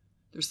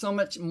 There's so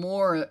much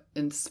more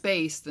in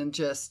space than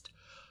just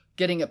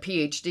getting a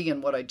PhD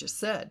in what I just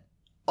said.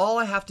 All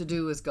I have to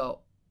do is go,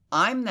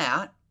 I'm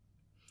that.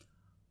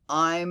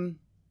 I'm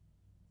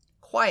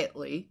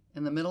quietly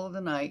in the middle of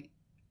the night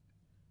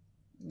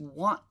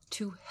want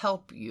to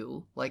help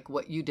you, like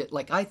what you did.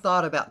 Like I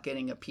thought about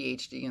getting a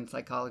PhD in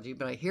psychology,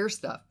 but I hear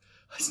stuff.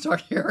 I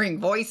start hearing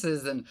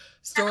voices and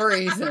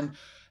stories and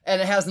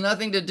it has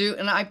nothing to do,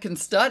 and I can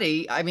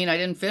study. I mean, I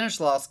didn't finish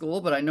law school,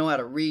 but I know how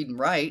to read and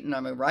write, and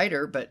I'm a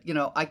writer, but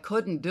I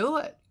couldn't do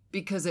it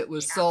because it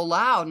was so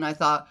loud. And I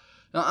thought,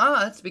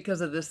 it's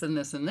because of this and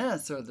this and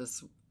this, or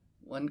this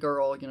one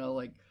girl,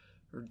 like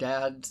her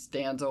dad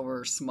stands over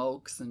her,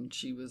 smokes, and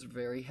she was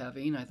very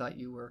heavy. And I thought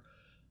you were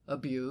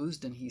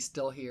abused and he's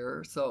still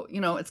here. So,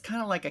 it's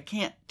kind of like I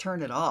can't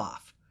turn it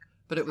off,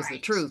 but it was the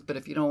truth. But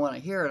if you don't want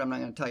to hear it, I'm not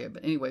going to tell you.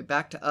 But anyway,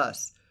 back to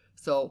us.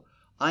 So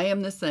I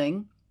am this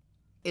thing.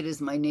 It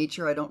is my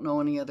nature. I don't know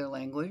any other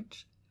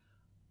language.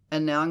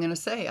 And now I'm going to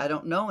say, I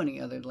don't know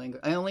any other language.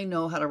 I only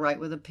know how to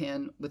write with a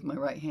pen with my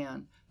right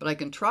hand, but I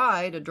can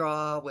try to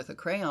draw with a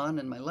crayon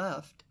in my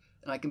left.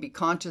 And I can be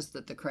conscious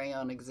that the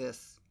crayon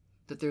exists,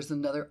 that there's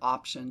another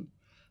option.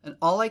 And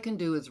all I can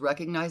do is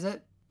recognize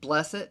it,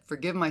 bless it,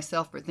 forgive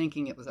myself for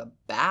thinking it was a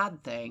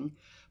bad thing,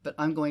 but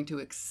I'm going to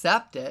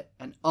accept it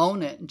and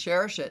own it and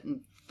cherish it.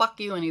 And fuck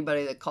you,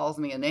 anybody that calls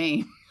me a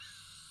name.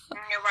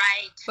 You're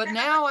right. But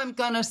now I'm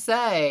going to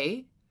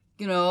say,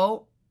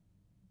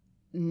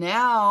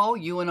 now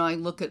you and I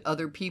look at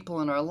other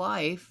people in our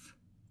life,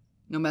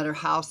 no matter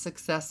how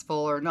successful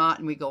or not,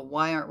 and we go,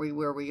 why aren't we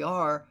where we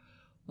are?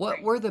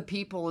 What were the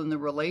people in the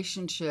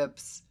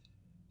relationships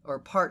or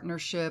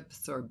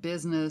partnerships or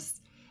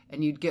business,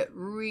 and you'd get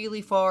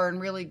really far and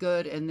really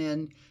good, and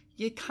then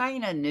you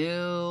kind of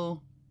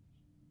knew,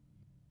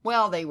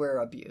 well, they were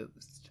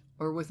abused.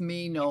 Or with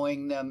me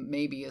knowing them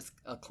maybe as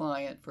a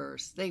client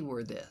first, they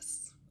were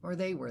this or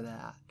they were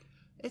that.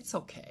 It's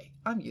okay.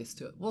 I'm used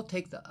to it. We'll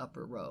take the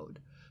upper road.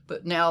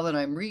 But now that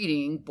I'm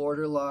reading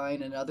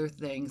borderline and other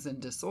things and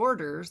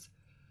disorders,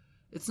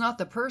 it's not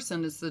the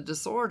person, it's the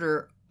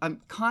disorder.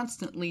 I'm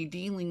constantly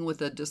dealing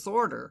with a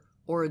disorder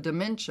or a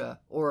dementia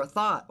or a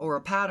thought or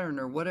a pattern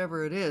or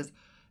whatever it is,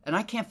 and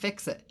I can't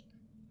fix it.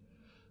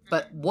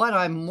 But what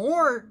I'm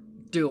more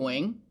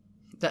doing,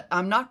 that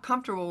I'm not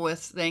comfortable with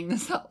saying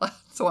this out loud,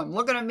 so I'm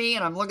looking at me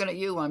and I'm looking at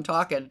you when I'm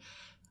talking,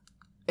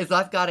 is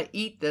I've got to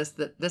eat this,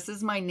 that this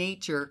is my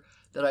nature,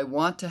 that I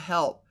want to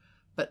help,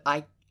 but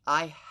I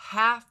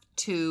have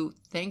to,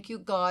 thank you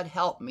God,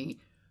 help me,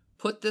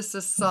 put this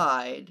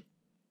aside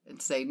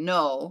and say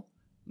no,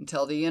 and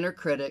tell the inner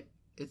critic,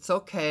 it's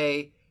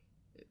okay,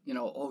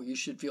 oh, you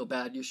should feel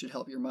bad, you should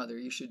help your mother,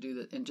 you should do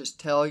that, and just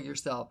tell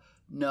yourself,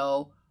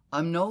 no,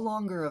 I'm no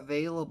longer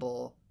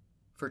available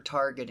for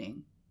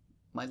targeting.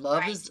 My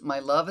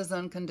love is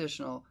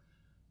unconditional.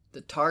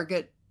 The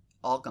target,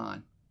 all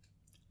gone.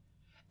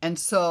 And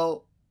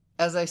so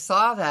as I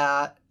saw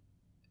that,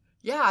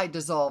 yeah, I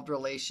dissolved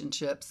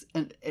relationships,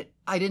 and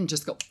I didn't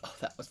just go, oh,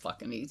 that was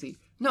fucking easy.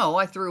 No,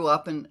 I threw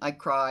up and I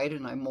cried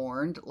and I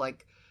mourned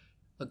like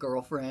a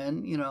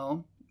girlfriend,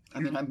 I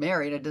mean, I'm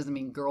married. It doesn't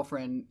mean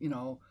girlfriend,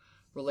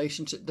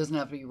 relationship doesn't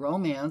have to be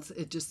romance.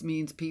 It just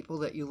means people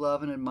that you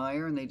love and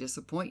admire, and they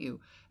disappoint you.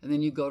 And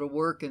then you go to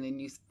work and then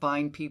you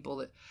find people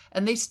that,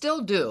 and they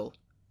still do.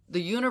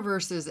 The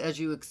universe is, as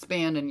you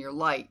expand in your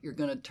light, you're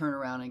going to turn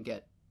around and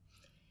get,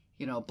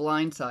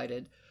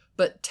 blindsided.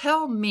 But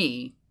tell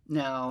me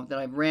now that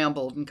I've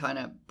rambled and kind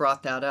of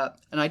brought that up,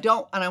 and I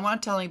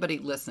want to tell anybody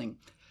listening,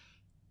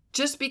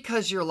 just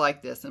because you're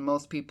like this, and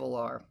most people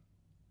are,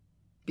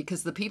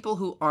 because the people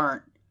who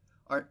aren't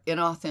are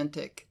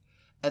inauthentic,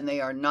 and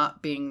they are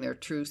not being their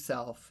true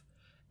self,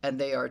 and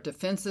they are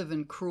defensive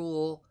and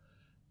cruel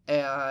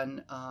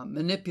and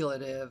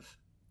manipulative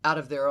out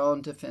of their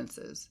own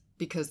defenses,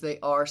 because they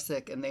are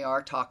sick and they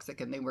are toxic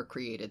and they were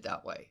created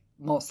that way,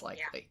 most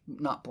likely,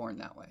 not born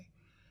that way.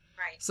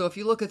 Right. So if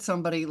you look at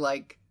somebody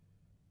like,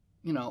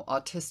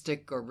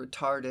 autistic or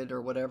retarded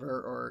or whatever,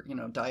 or,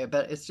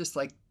 diabetic, it's just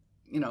like,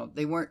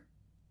 they weren't,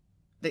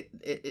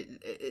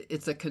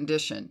 it's a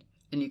condition,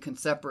 and you can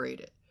separate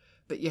it.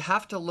 But you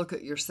have to look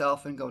at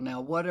yourself and go,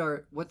 now,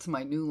 what's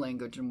my new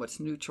language and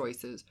what's new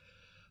choices?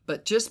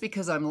 But just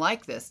because I'm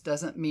like this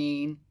doesn't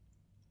mean,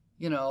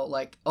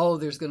 like, oh,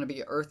 there's going to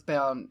be an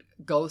earthbound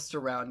ghost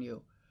around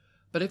you.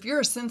 But if you're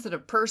a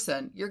sensitive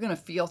person, you're going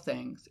to feel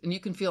things, and you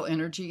can feel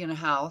energy in a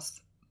house.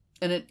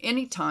 And at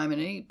any time, in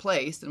any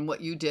place, and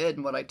what you did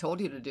and what I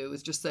told you to do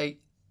is just say,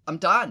 I'm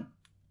done.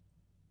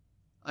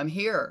 I'm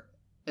here.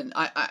 And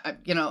I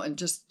and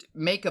just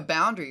make a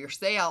boundary or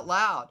say out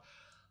loud,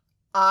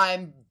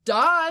 I'm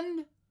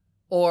done,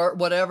 or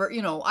whatever.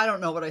 I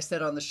don't know what I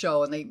said on the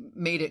show, and they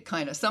made it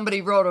kind of,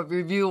 somebody wrote a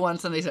review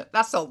once and they said,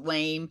 that's so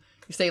lame.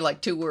 You say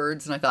like 2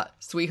 words. And I thought,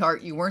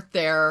 sweetheart, you weren't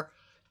there.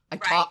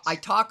 I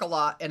talk a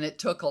lot, and it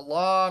took a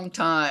long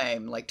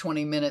time, like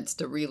 20 minutes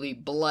to really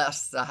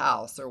bless the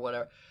house or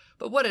whatever.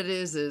 But what it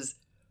is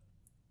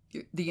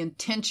the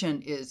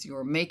intention is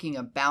you're making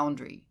a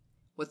boundary.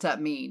 What's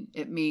that mean?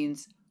 It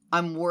means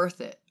I'm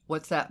worth it.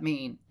 What's that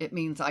mean? It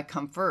means I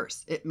come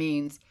first. It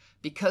means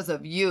because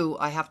of you,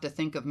 I have to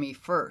think of me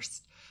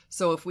first.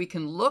 So if we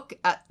can look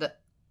at the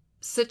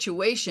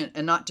situation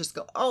and not just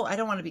go, oh, I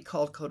don't want to be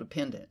called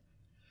codependent.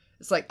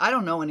 It's like, I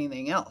don't know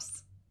anything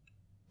else.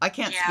 I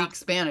can't speak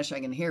Spanish. I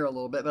can hear a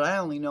little bit, but I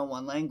only know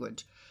one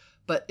language.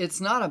 But it's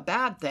not a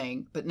bad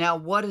thing. But now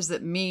what does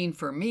it mean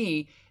for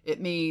me? It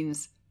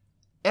means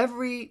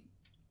every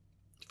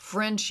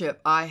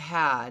friendship I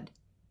had,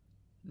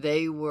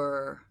 they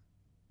were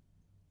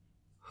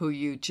who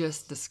you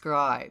just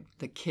described.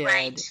 The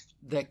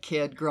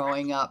kid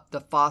growing up,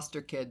 the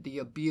foster kid, the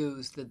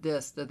abused, the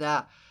this, the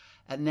that.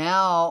 And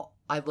now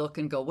I look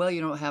and go, well,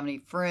 you don't have any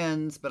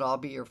friends, but I'll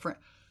be your friend.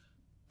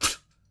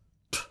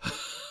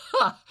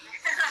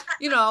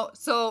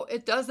 So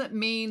it doesn't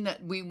mean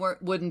that we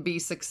wouldn't be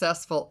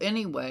successful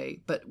anyway.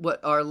 But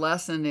what our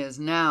lesson is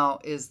now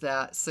is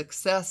that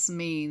success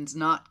means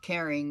not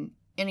carrying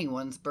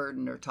anyone's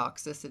burden or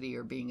toxicity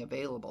or being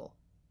available.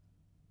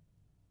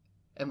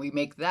 And we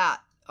make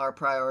that our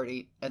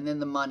priority, and then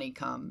the money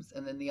comes,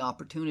 and then the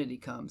opportunity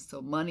comes.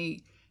 So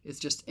money is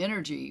just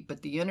energy,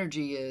 but the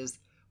energy is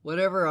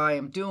whatever I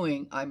am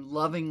doing, I'm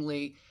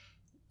lovingly,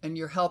 and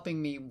you're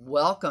helping me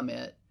welcome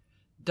it,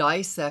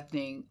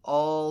 dissecting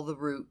all the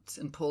roots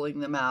and pulling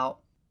them out.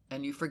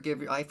 And I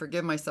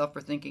forgive myself for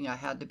thinking I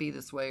had to be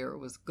this way or it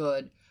was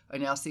good. I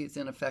now see it's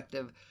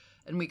ineffective,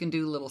 and we can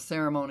do little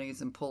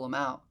ceremonies and pull them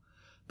out.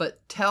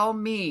 But tell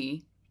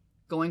me,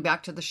 going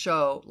back to the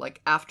show, like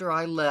after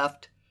I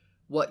left,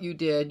 what you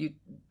did, you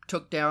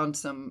took down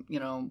some,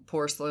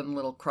 porcelain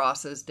little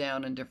crosses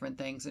down and different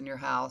things in your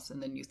house,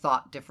 and then you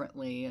thought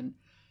differently,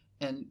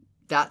 and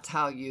that's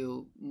how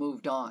you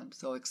moved on.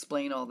 So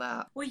explain all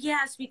that. Well,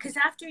 yes, because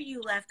after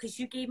you left, because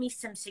you gave me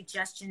some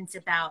suggestions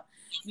about,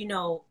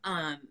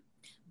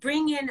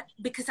 bring in,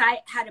 because I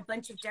had a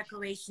bunch of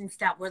decorations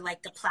that were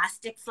like the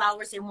plastic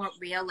flowers. They weren't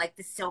real, like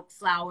the silk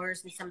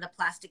flowers and some of the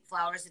plastic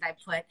flowers that I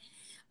put.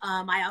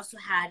 I also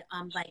had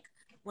like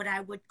what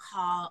I would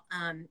call,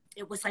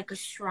 it was like a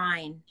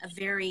shrine,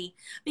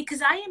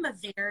 because I am a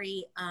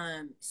very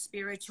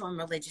spiritual and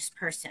religious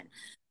person.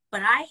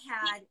 But I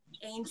had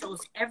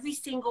angels every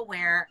single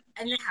where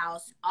in the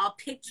house, all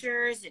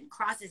pictures and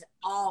crosses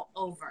all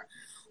over.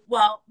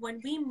 Well,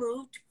 when we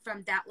moved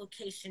from that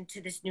location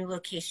to this new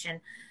location,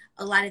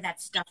 a lot of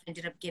that stuff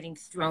ended up getting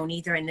thrown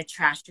either in the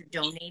trash or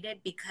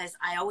donated, because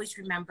I always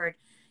remembered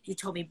you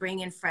told me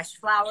bring in fresh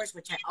flowers,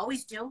 which I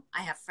always do.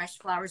 I have fresh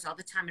flowers all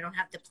the time. I don't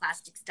have the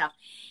plastic stuff.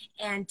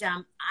 And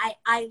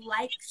I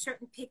like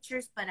certain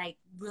pictures, but I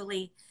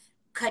really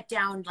cut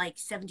down like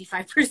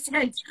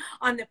 75%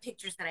 on the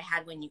pictures that I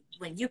had when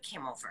you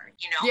came over,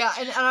 Yeah,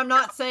 and I'm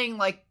not saying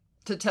like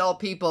to tell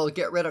people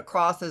get rid of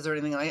crosses or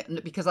anything like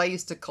that, because I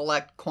used to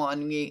collect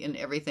Kuan Yin and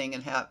everything,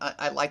 and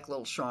I like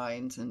little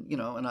shrines, and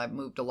and I've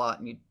moved a lot,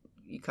 and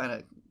you kind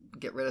of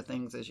get rid of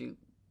things as you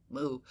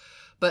move.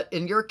 But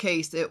in your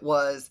case, it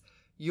was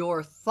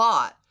your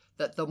thought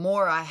that the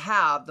more I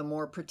have, the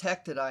more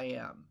protected I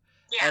am.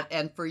 Yeah.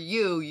 And for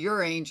you,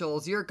 your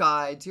angels, your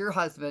guides, your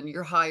husband,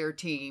 your higher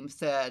team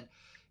said,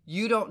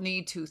 you don't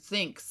need to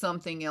think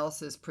something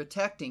else is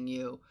protecting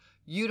you.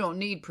 You don't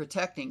need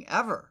protecting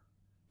ever,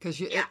 because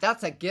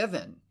that's a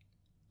given.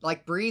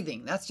 Like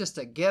breathing, that's just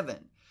a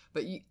given.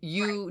 But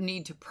you Right.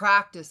 need to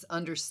practice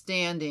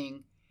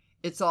understanding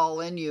it's all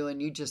in you,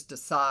 and you just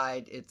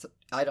decide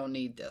I don't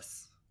need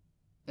this.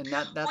 And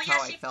that's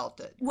how I felt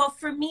it. Well,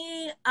 for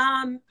me,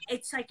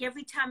 it's like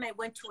every time I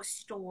went to a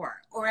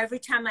store, or every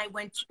time I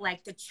went to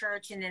like the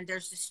church, and then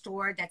there's a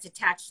store that's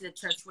attached to the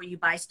church where you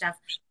buy stuff,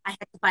 I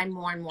had to buy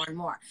more and more and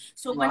more.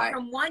 So it went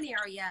from one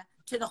area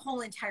to the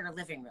whole entire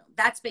living room.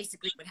 That's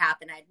basically what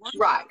happened. I had one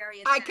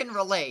area. I can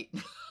relate.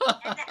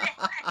 And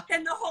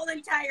then the whole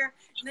entire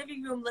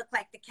living room looked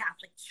like the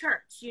Catholic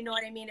Church. You know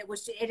what I mean?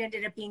 It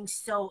ended up being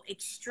so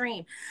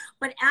extreme.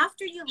 But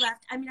after you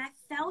left, I mean, I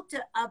felt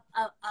a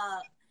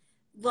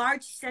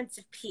large sense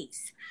of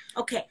peace.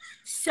 Okay,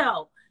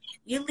 so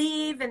you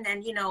leave, and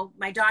then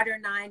my daughter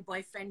and I and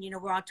boyfriend,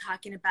 we're all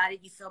talking about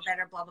it. You feel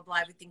better, blah blah blah,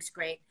 everything's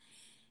great.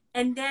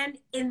 And then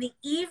in the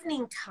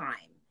evening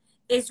time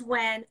is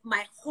when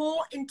my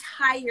whole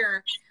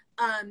entire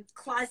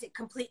closet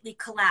completely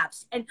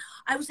collapsed, and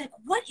I was like,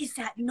 what is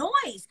that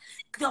noise?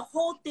 The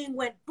whole thing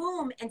went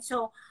boom. And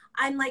so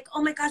I'm like,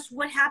 oh my gosh,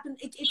 what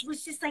happened? It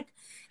was just like,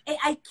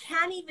 I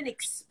can't even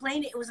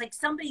explain it. It was like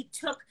somebody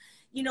took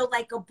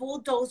like a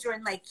bulldozer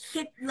and like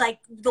hit like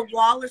the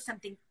wall or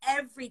something.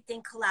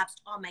 Everything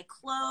collapsed. All my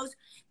clothes,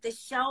 the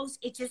shelves,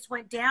 it just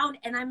went down.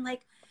 And I'm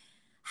like,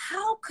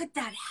 how could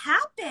that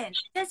happen?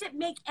 Does it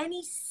make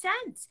any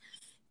sense?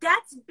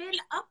 That's been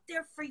up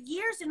there for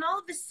years, and all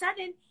of a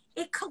sudden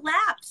it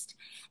collapsed.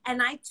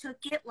 And I took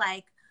it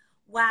like,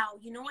 wow,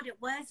 you know what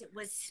it was? It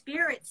was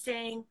spirit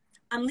saying,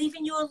 I'm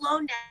leaving you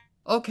alone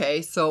now.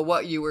 Okay, so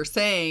what you were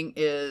saying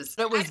is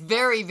it was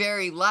very,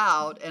 very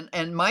loud,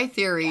 and my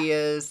theory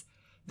is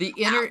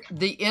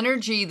the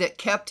energy that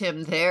kept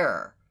him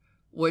there,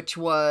 which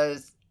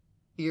was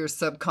your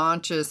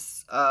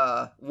subconscious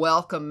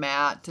welcome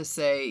mat to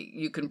say,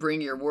 you can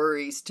bring your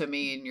worries to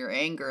me and your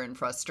anger and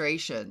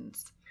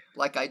frustrations,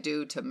 like I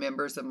do to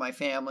members of my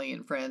family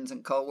and friends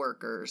and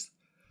coworkers.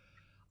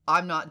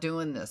 I'm not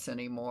doing this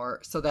anymore,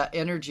 so that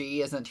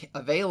energy isn't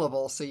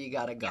available, so you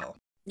got to go.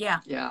 Yeah.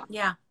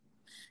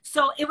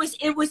 So it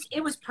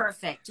was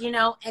perfect,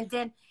 and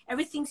then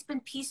everything's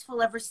been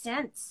peaceful ever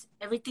since.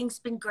 Everything's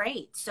been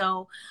great.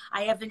 So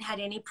I haven't had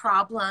any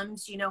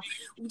problems,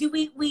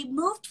 we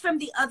moved from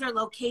the other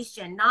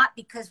location, not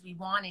because we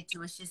wanted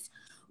to. It's just,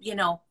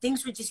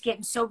 things were just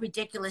getting so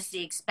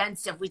ridiculously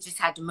expensive. We just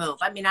had to move.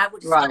 I mean, I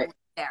would have still lived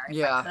there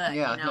if I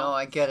could, No,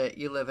 I get it.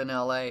 You live in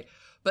LA.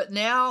 But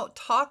now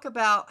talk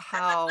about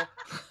how,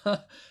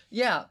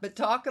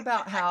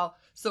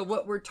 so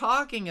what we're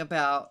talking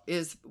about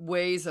is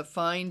ways of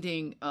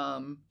finding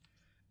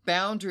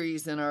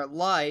boundaries in our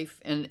life,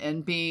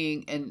 and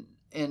being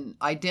and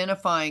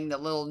identifying the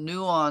little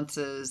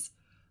nuances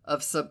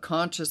of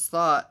subconscious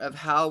thought of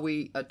how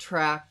we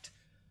attract.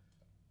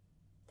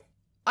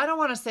 I don't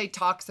want to say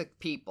toxic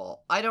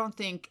people. I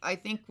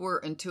think we're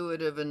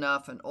intuitive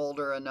enough and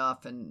older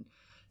enough and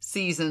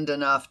seasoned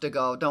enough to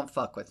go, don't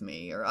fuck with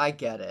me, or I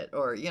get it,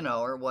 or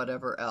or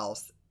whatever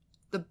else.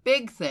 The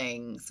big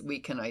things we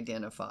can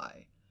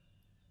identify.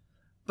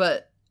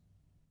 But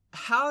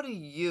how do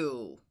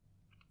you,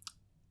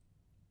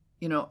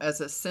 as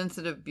a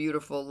sensitive,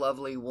 beautiful,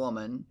 lovely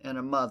woman and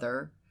a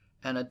mother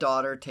and a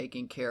daughter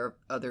taking care of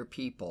other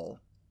people,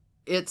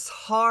 it's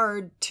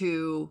hard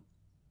to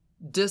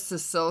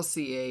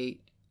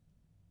disassociate.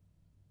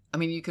 I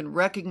mean, you can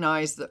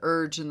recognize the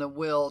urge and the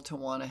will to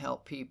want to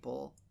help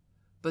people,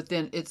 but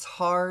then it's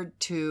hard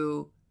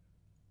to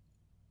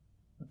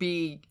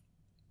be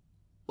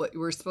what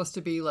we're supposed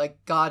to be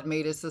like, God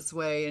made us this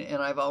way.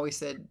 And I've always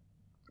said,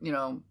 you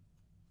know,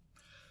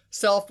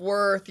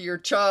 self-worth, your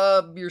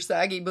chub, your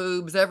saggy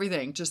boobs,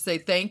 everything. Just say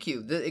thank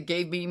you. It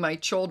gave me my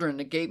children.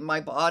 It gave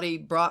my body,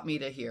 brought me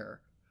to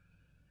here.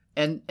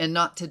 And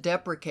not to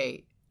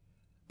deprecate.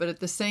 But at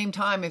the same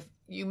time, if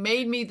you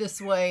made me this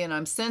way and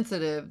I'm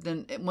sensitive,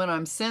 then when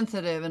I'm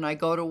sensitive and I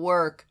go to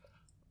work,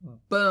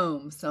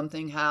 boom,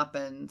 something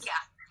happens. Yeah.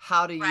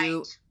 How do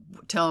you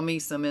tell me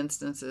some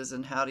instances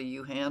and how do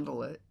you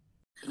handle it?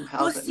 And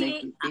how does it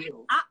make you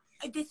feel?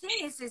 The thing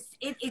is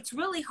it's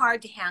really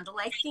hard to handle.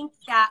 I think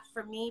that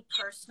for me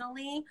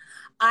personally,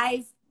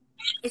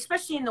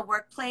 especially in the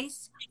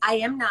workplace, I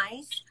am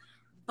nice,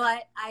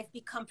 but I've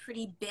become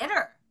pretty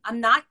bitter. I'm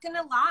not going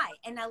to lie.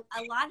 And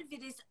a lot of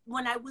it is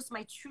when I was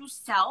my true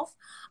self,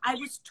 I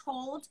was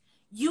told,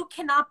 you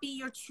cannot be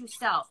your true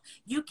self.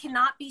 You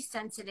cannot be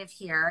sensitive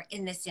here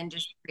in this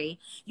industry.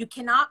 You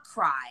cannot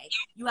cry.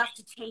 You have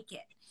to take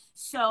it.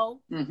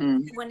 So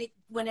when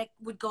it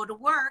would go to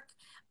work,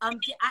 I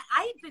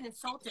had been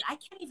insulted. I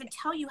can't even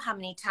tell you how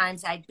many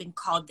times I'd been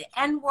called the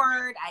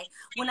N-word.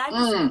 When I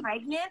was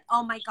pregnant,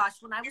 oh my gosh,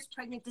 when I was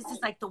pregnant, this is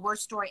like the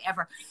worst story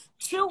ever.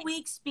 2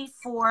 weeks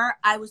before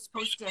I was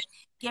supposed to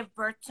give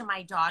birth to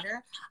my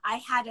daughter, I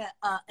had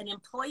an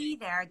employee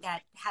there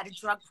that had a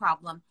drug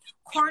problem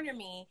corner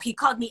me. He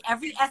called me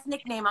every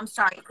ethnic name, I'm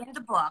sorry, in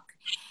the book.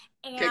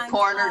 And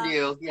cornered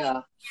you,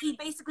 yeah. He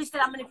basically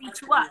said, I'm going to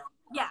beat you up.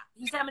 Yeah,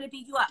 he said, I'm going to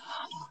beat you up.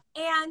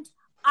 And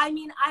I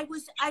mean, I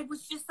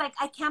was just like,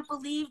 I can't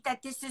believe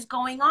that this is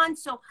going on.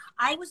 So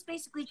I was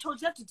basically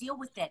told, you have to deal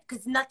with it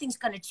because nothing's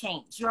going to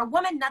change. You're a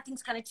woman,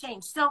 nothing's going to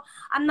change. So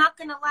I'm not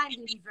going to lie. I'm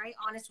going to be very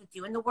honest with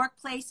you. In the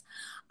workplace,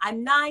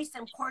 I'm nice,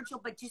 I'm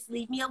cordial, but just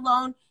leave me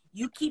alone.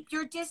 You keep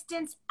your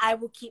distance, I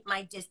will keep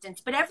my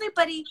distance. But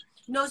everybody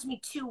knows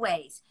me two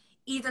ways.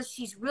 Either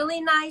she's really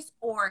nice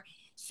or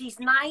she's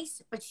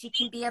nice, but she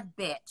can be a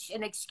bitch.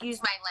 And excuse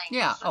my language.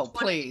 Yeah. Oh,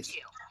 please.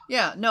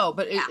 Yeah, no,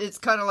 but it's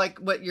kind of like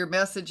what your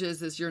message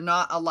is you're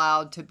not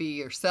allowed to be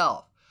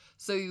yourself.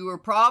 So you were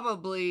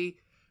probably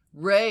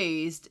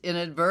raised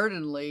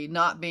inadvertently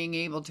not being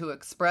able to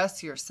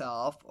express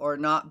yourself or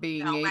not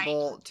being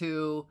able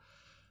to,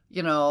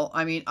 you know,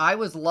 I mean, I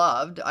was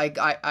loved.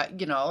 I,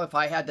 you know, if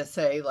I had to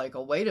say like,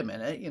 oh, wait a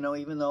minute, you know,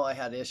 even though I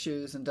had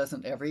issues, and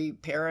doesn't every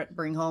parent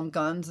bring home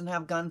guns and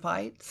have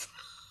gunfights?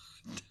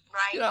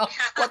 Right. You know,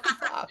 what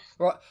the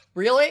fuck?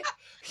 Really?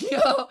 You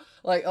know,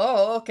 like,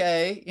 oh,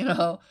 okay, you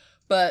know,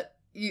 but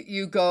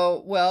you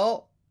go,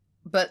 well,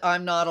 but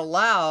I'm not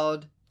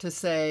allowed to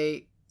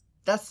say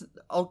that's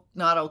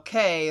not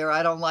okay, or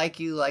I don't like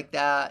you like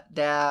that,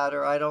 Dad,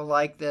 or I don't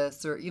like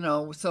this, or, you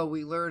know, so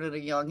we learn at a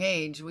young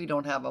age we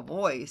don't have a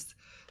voice.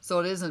 So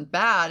it isn't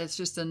bad. It's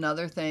just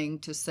another thing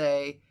to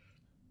say,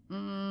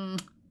 you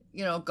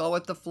know, go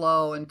with the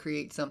flow and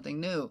create something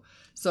new.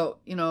 So,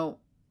 you know,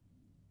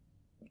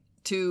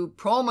 to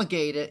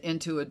promulgate it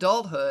into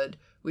adulthood,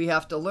 we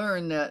have to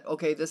learn that,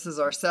 okay, this is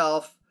our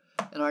self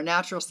and our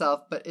natural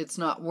self, but it's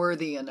not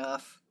worthy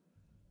enough,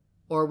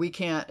 or we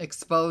can't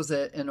expose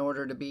it in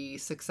order to be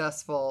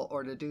successful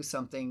or to do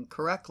something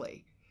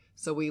correctly.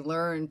 So we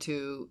learn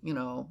to, you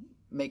know,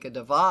 make a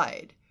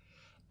divide.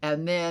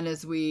 And then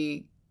as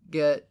we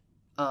get,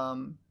 I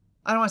don't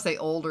want to say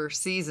older,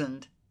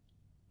 seasoned,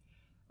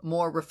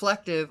 more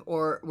reflective,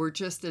 or we're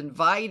just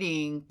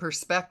inviting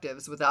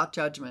perspectives without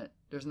judgment.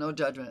 There's no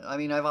judgment. I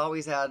mean, I've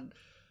always had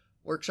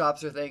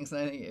workshops or things,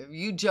 and if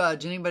you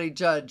judge, anybody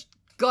judge,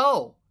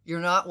 go. You're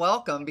not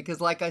welcome, because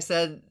like I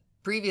said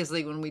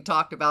previously when we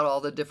talked about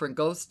all the different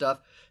ghost stuff,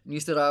 and you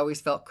said I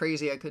always felt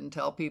crazy, I couldn't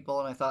tell people,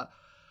 and I thought,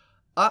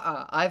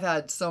 I've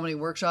had so many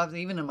workshops,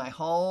 even in my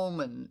home,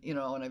 and, you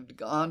know, and I've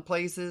gone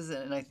places,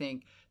 and I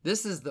think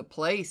this is the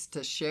place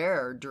to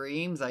share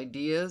dreams,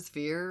 ideas,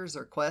 fears,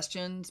 or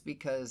questions,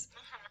 because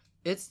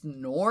it's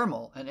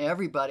normal. And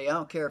everybody, I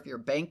don't care if you're a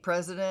bank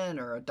president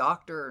or a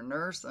doctor or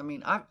nurse. I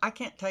mean, I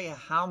can't tell you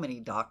how many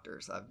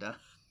doctors I've done.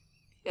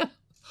 Yeah.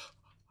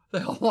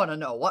 They all want to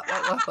know what.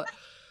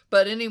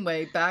 But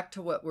anyway, back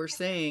to what we're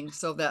saying.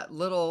 So that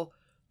little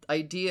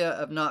idea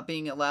of not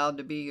being allowed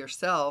to be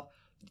yourself,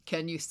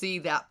 can you see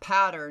that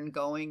pattern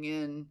going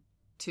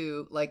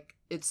into, like,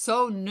 it's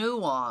so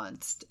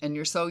nuanced and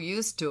you're so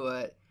used to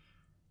it.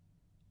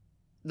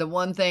 The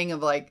one thing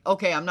of like,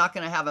 okay, I'm not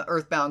going to have an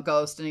earthbound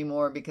ghost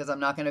anymore because I'm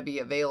not going to be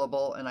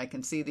available, and I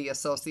can see the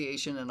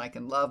association, and I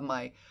can love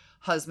my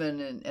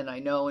husband, and I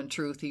know in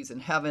truth he's in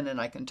heaven,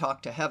 and I can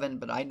talk to heaven,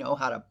 but I know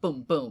how to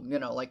boom, boom, you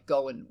know, like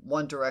go in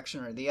one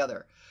direction or the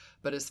other.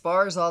 But as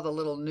far as all the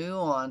little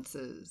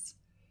nuances,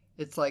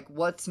 it's like,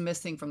 what's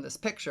missing from this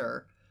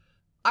picture?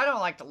 I don't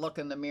like to look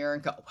in the mirror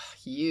and go, well,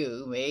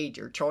 you made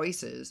your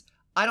choices.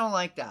 I don't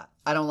like that.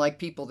 I don't like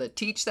people that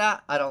teach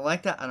that. I don't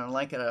like that. I don't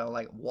like it. I don't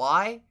like it.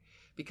 Why?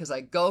 Because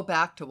I go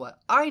back to what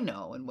I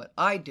know, and what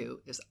I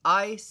do is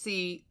I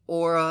see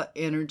aura,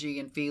 energy,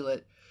 and feel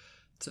it.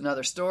 It's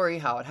another story,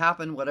 how it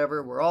happened,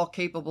 whatever. We're all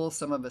capable.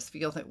 Some of us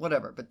feel things,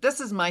 whatever. But this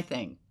is my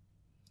thing.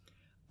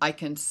 I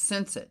can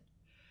sense it.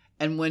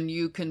 And when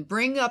you can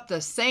bring up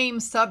the same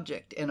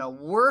subject in a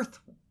worth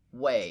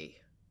way,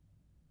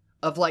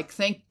 of like,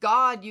 thank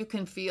God you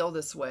can feel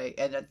this way.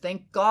 And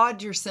thank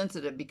God you're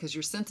sensitive, because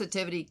your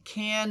sensitivity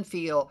can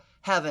feel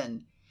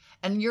heaven.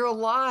 And you're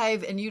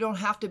alive and you don't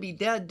have to be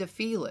dead to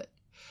feel it.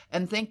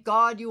 And thank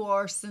God you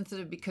are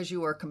sensitive because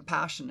you are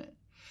compassionate.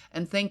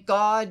 And thank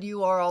God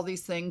you are all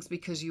these things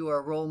because you are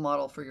a role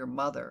model for your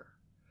mother.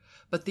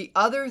 But the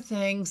other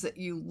things that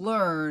you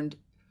learned,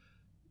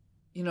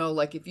 you know,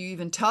 like if you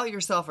even tell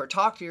yourself or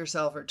talk to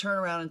yourself or turn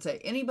around and say,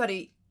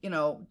 anybody, you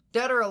know,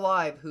 dead or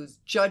alive who's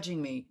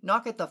judging me,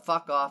 knock it the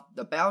fuck off.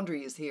 The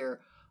boundary is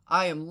here.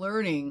 I am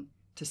learning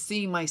to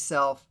see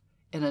myself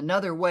in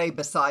another way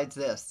besides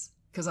this,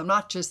 because I'm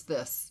not just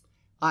this.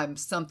 I'm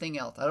something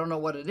else. I don't know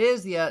what it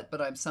is yet,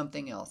 but I'm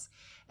something else.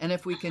 And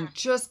if we can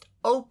just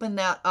open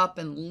that up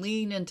and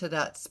lean into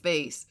that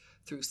space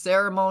through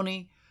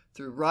ceremony,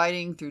 through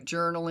writing, through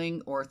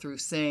journaling, or through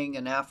saying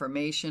an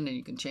affirmation, and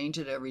you can change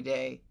it every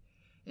day,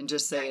 and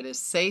just say it is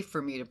safe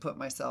for me to put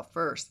myself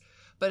first.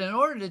 But in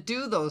order to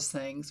do those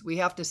things, we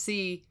have to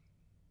see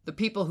the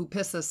people who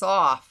piss us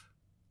off.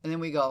 And then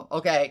we go,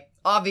 okay,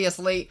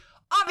 obviously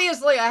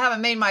I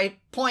haven't made my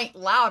point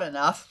loud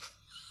enough,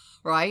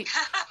 right?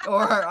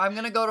 Or I'm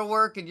going to go to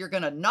work and you're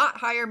going to not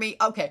hire me.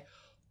 Okay,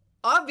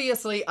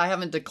 obviously I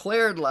haven't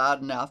declared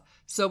loud enough.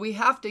 So we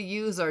have to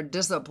use our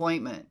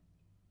disappointment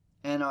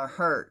and our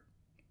hurt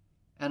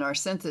and our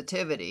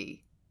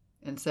sensitivity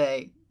and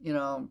say, you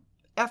know,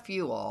 F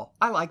you all.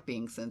 I like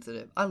being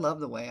sensitive. I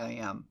love the way I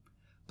am.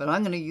 But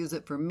I'm going to use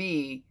it for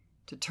me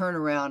to turn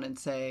around and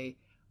say,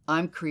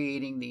 I'm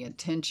creating the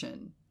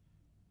intention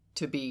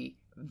to be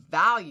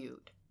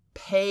valued,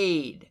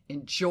 paid,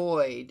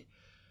 enjoyed,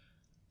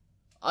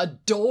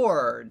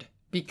 adored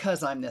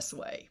because I'm this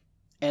way.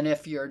 And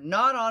if you're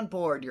not on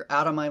board, you're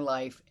out of my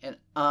life, and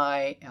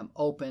I am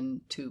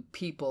open to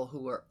people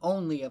who are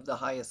only of the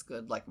highest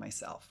good like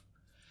myself.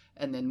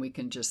 And then we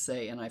can just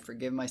say, and I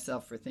forgive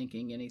myself for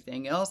thinking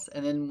anything else.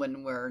 And then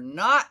when we're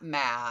not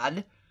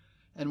mad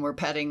and we're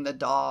petting the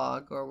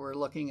dog or we're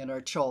looking at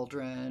our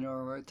children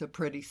or it's a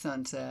pretty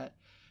sunset,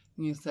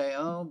 you say,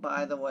 oh,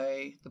 by the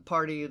way, the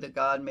part of you that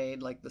God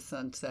made like the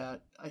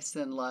sunset, I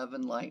send love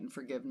and light and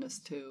forgiveness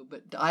too.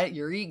 But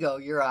your ego,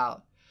 you're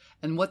out.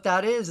 And what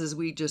that is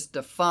we just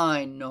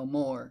define no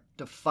more,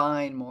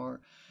 define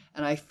more.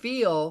 And I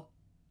feel,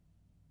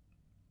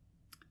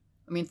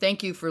 I mean,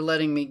 thank you for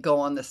letting me go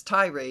on this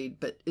tirade,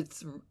 but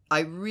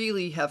I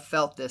really have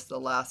felt this the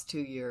last 2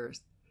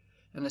 years,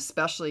 and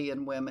especially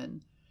in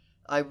women.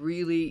 I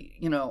really,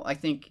 you know, I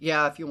think,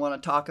 yeah, if you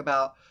want to talk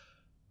about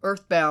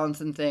earthbounds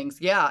and things,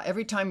 yeah,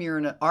 every time you're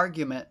in an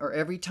argument or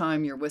every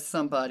time you're with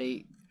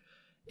somebody,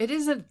 it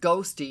isn't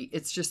ghosty,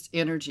 it's just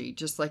energy.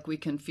 Just like we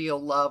can feel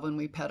love when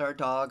we pet our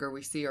dog or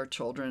we see our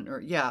children, or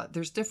yeah,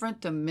 there's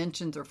different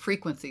dimensions or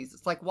frequencies.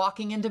 It's like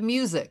walking into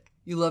music.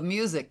 You love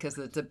music because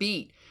it's a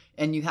beat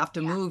and you have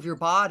to move your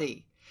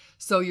body.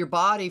 So your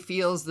body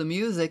feels the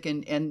music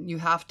and you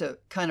have to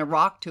kind of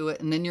rock to it,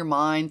 and then your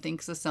mind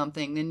thinks of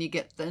something, then you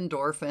get the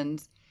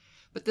endorphins.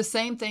 But the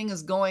same thing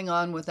is going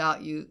on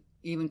without you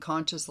even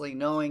consciously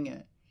knowing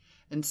it.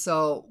 And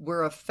so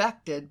we're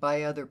affected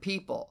by other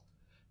people.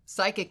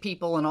 Psychic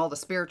people and all the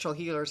spiritual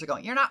healers are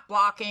going, you're not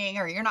blocking,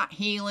 or you're not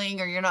healing,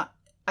 or you're not,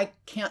 I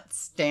can't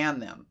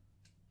stand them.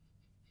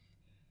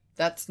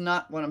 That's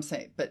not what I'm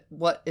saying. But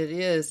what it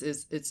is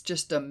it's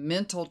just a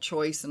mental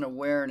choice and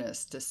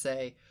awareness to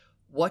say,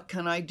 what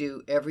can I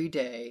do every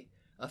day,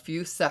 a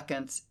few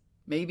seconds,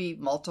 maybe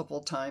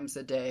multiple times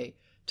a day,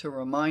 to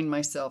remind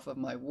myself of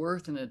my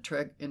worth and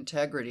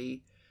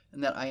integrity,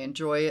 and that I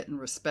enjoy it and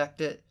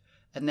respect it.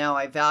 And now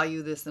I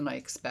value this and I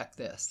expect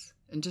this.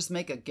 And just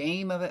make a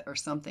game of it or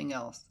something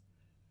else.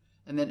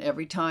 And then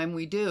every time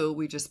we do,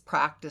 we just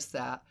practice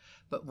that.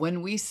 But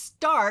when we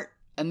start,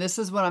 and this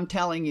is what I'm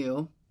telling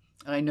you,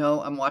 and I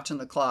know I'm watching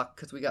the clock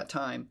because we got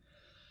time.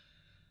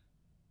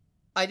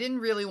 I didn't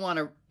really want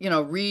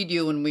to, read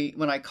you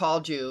when I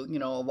called you,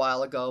 a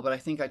while ago, but I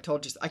think I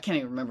told you, I can't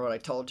even remember what I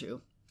told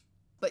you.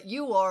 But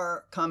you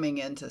are coming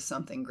into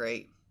something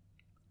great.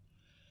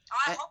 Oh,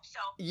 I hope so.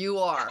 You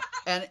are.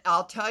 And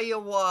I'll tell you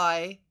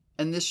why,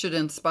 and this should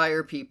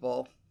inspire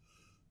people.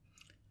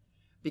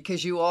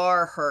 Because you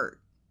are hurt.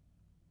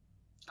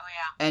 Oh,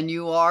 yeah. And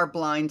you are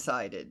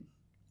blindsided.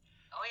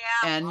 Oh,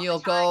 yeah. And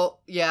you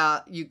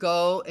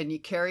go and you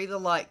carry the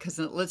light. Because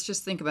let's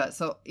just think about it.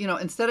 So,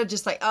 instead of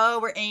just like, oh,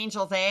 we're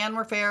angels and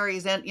we're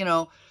fairies and,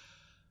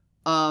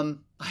 I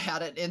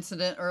had an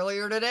incident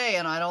earlier today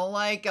and I don't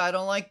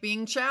like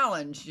being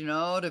challenged,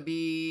 to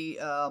be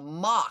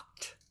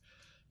mocked,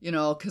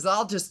 because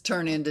I'll just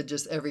turn into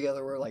just every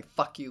other word like,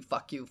 fuck you,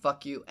 fuck you,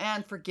 fuck you,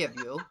 and forgive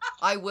you.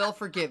 I will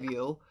forgive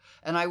you.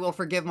 And I will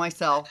forgive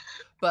myself,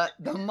 but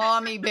the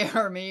mommy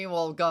bear me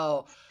will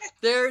go,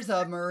 there's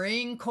a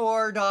Marine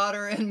Corps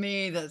daughter in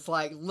me that's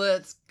like,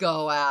 let's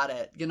go at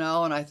it, and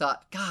I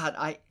thought, God,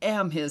 I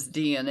am his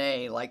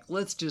DNA. Like,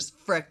 let's just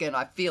frickin',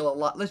 I feel a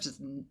lot, let's just,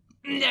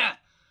 nah.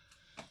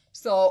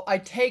 So I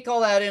take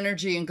all that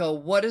energy and go,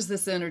 what is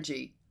this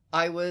energy?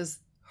 I was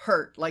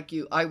hurt like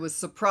you. I was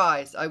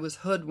surprised. I was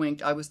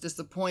hoodwinked. I was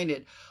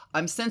disappointed.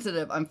 I'm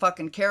sensitive. I'm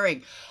fucking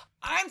caring.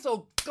 I'm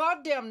so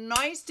goddamn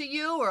nice to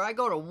you, or I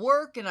go to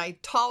work and I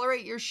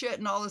tolerate your shit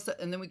and all this,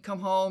 and then we come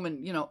home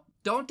and,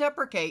 don't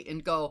deprecate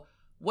and go,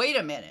 wait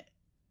a minute.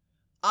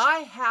 I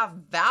have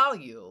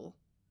value.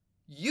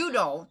 You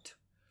don't.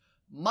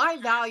 My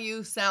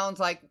value sounds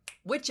like,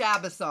 which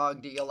ABBA song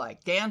do you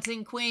like?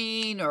 Dancing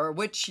Queen, or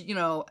which,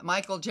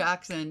 Michael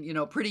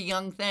Jackson, Pretty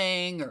Young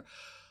Thing, or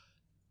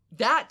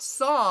that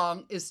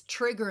song is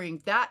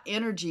triggering, that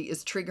energy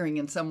is triggering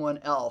in someone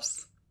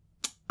else.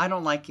 I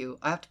don't like you.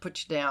 I have to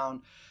put you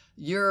down.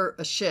 You're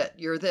a shit.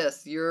 You're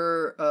this.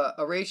 You're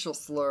a racial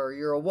slur.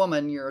 You're a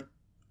woman. You're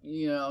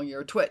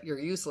a twit. You're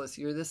useless.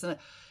 You're this and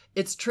that.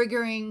 It's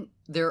triggering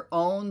their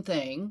own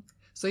thing.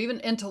 So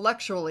even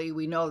intellectually,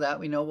 we know that.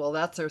 We know, well,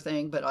 that's their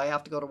thing, but I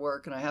have to go to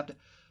work and I have to.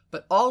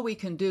 But all we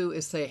can do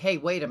is say, hey,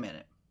 wait a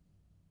minute.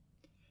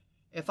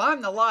 If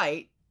I'm the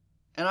light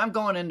and I'm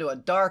going into a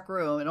dark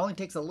room, it only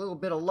takes a little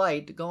bit of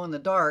light to go in the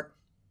dark.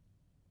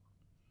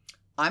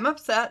 I'm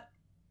upset.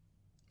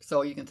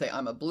 So you can say,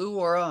 I'm a blue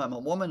aura, I'm a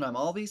woman, I'm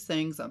all these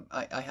things.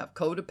 I have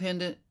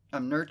codependent,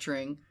 I'm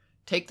nurturing.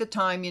 Take the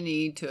time you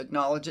need to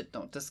acknowledge it.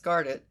 Don't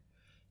discard it.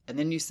 And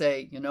then you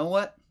say, you know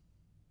what?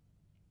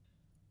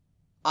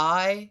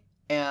 I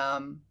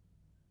am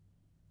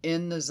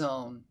in the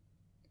zone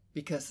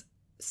because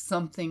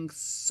something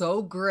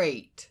so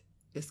great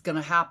is going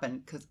to happen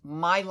because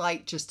my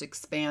light just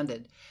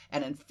expanded.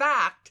 And in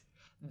fact,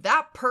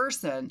 that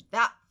person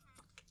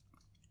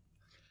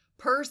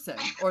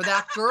or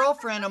that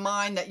girlfriend of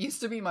mine that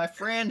used to be my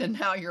friend and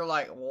now you're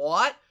like,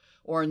 what?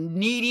 Or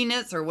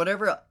neediness or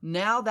whatever.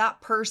 Now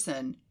that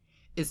person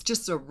is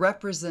just a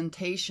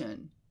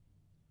representation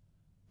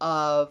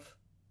of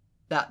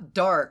that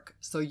dark.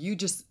 So you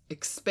just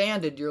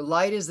expanded. Your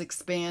light is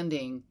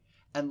expanding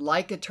and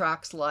like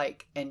attracts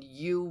like, and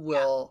you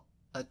will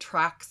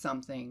attract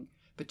something.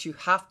 But you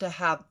have to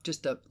have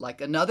just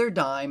another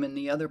dime in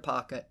the other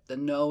pocket, the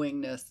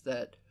knowingness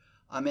that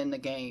I'm in the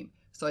game.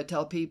 So I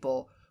tell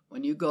people,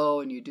 when you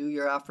go and you do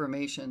your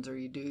affirmations or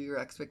you do your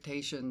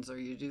expectations or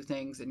you do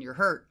things and you're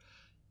hurt,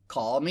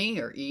 call me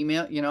or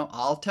email,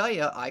 I'll tell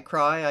you, I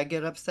cry, I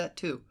get upset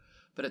too.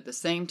 But at the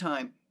same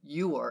time,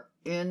 you are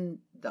in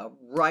the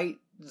right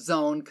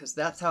zone because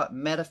that's how it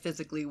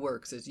metaphysically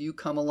works. As you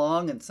come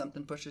along and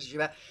something pushes you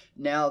back,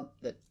 now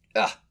that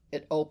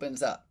it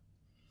opens up.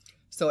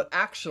 So it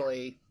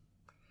actually,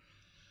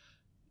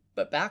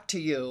 but back to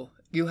you,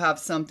 you have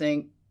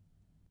something.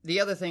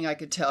 The other thing I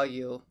could tell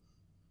you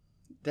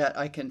that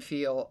I can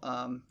feel,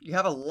 you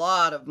have a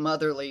lot of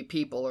motherly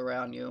people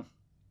around you.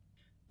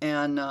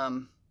 And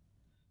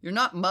you're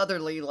not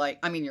motherly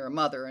you're a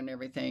mother and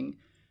everything.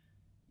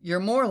 You're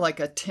more like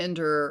a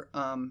tender,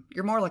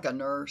 you're more like a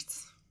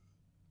nurse.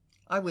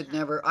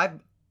 I've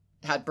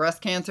had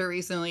breast cancer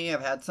recently.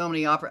 I've had so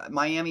many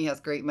Miami has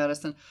great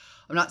medicine.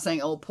 I'm not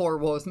saying, oh, poor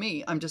woe's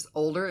me. I'm just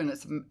older and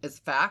it's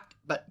fact.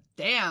 But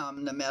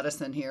damn, the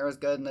medicine here is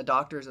good and the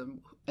doctors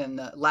and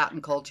the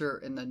Latin culture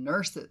and the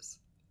nurses.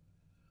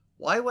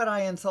 Why would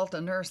I insult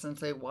a nurse and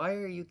say, why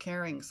are you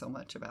caring so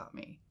much about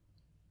me?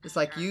 It's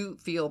like you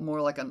feel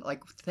more like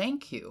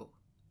thank you.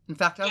 In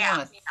fact, I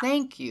want to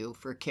thank you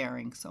for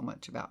caring so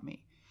much about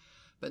me.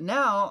 But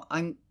now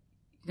I'm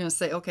going to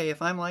say, okay,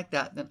 if I'm like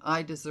that, then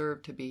I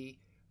deserve to be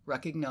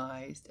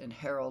recognized and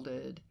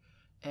heralded,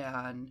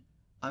 and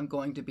I'm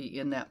going to be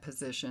in that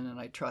position, and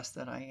I trust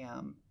that I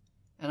am.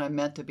 And I'm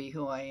meant to be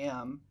who I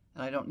am,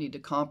 and I don't need to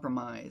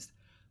compromise.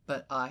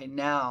 But I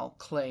now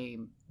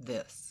claim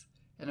this.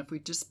 And if we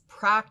just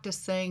practice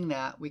saying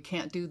that, we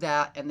can't do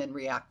that and then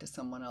react to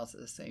someone else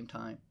at the same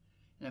time.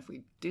 And if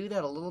we do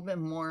that a little bit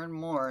more and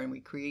more and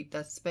we create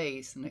that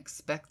space and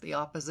expect the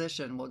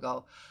opposition, we'll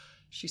go,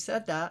 she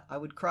said that, I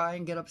would cry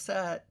and get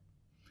upset,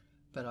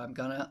 but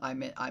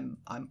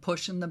I'm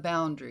pushing the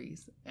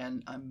boundaries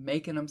and I'm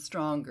making them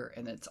stronger,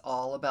 and it's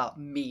all about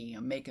me.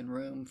 I'm making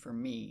room for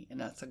me, and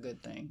that's a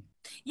good thing.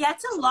 Yeah,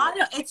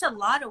 it's a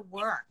lot of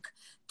work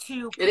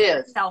to put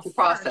yourself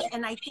first.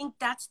 And I think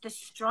that's the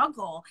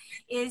struggle,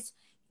 is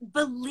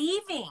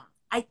believing.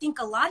 I think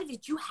a lot of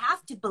it, you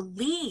have to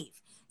believe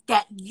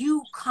that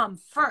you come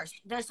first.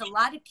 There's a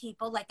lot of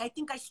people, I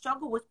think I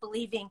struggle with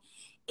believing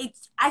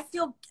I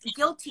feel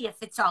guilty if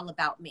it's all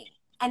about me.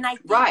 And I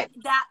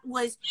think that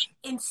was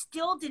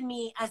instilled in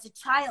me as a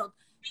child.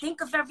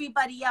 Think of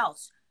everybody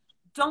else.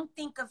 Don't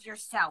think of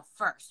yourself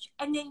first.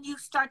 And then you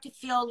start to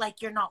feel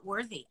like you're not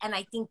worthy. And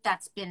I think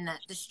that's been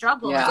the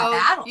struggle, the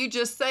battle. You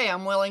just say,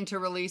 I'm willing to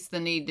release the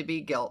need to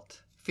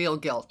feel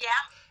guilt. Yeah.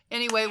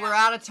 Anyway, we're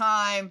out of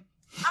time.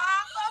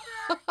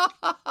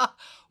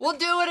 We'll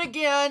do it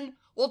again.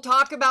 We'll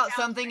talk about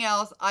something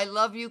else. I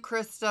love you,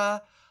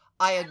 Krista.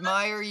 I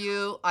admire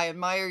you. I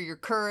admire your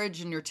courage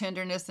and your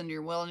tenderness and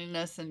your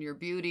willingness and your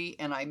beauty.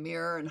 And I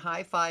mirror and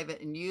high five it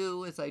in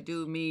you as I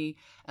do me.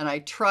 And I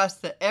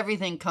trust that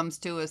everything comes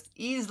to us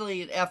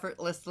easily and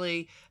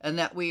effortlessly, and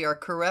that we are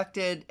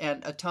corrected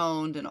and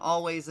atoned in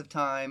all ways of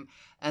time,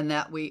 and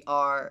that we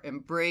are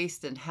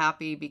embraced and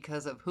happy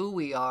because of who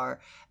we are,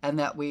 and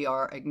that we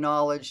are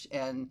acknowledged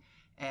and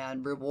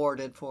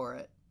rewarded for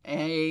it.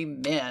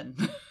 Amen.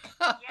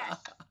 Yes.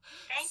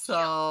 Thank you.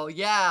 So,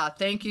 yeah,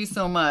 thank you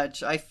so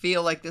much. I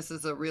feel like this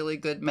is a really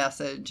good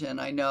message, and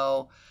I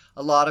know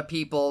a lot of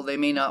people, they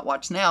may not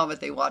watch now, but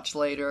they watch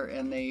later,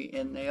 and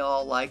they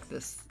all like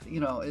this. You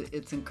know,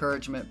 it's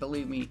encouragement,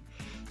 believe me.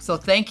 So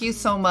thank you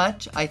so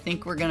much. I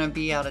think we're going to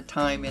be out of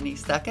time any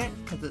second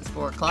because it's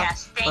 4 o'clock.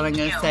 Yes, thank but I'm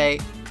going you. to say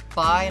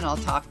bye, and I'll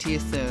talk to you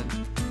soon.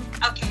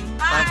 Okay,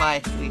 bye.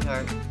 Bye-bye,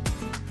 sweetheart.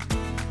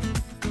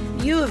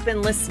 You have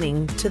been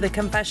listening to the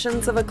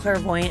Confessions of a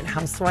Clairvoyant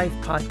Housewife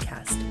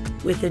podcast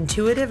with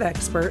intuitive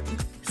expert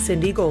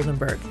Cindy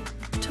Goldenberg.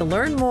 To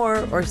learn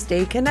more or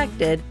stay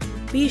connected,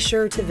 be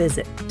sure to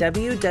visit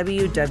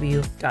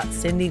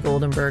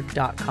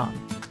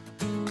www.cindygoldenberg.com.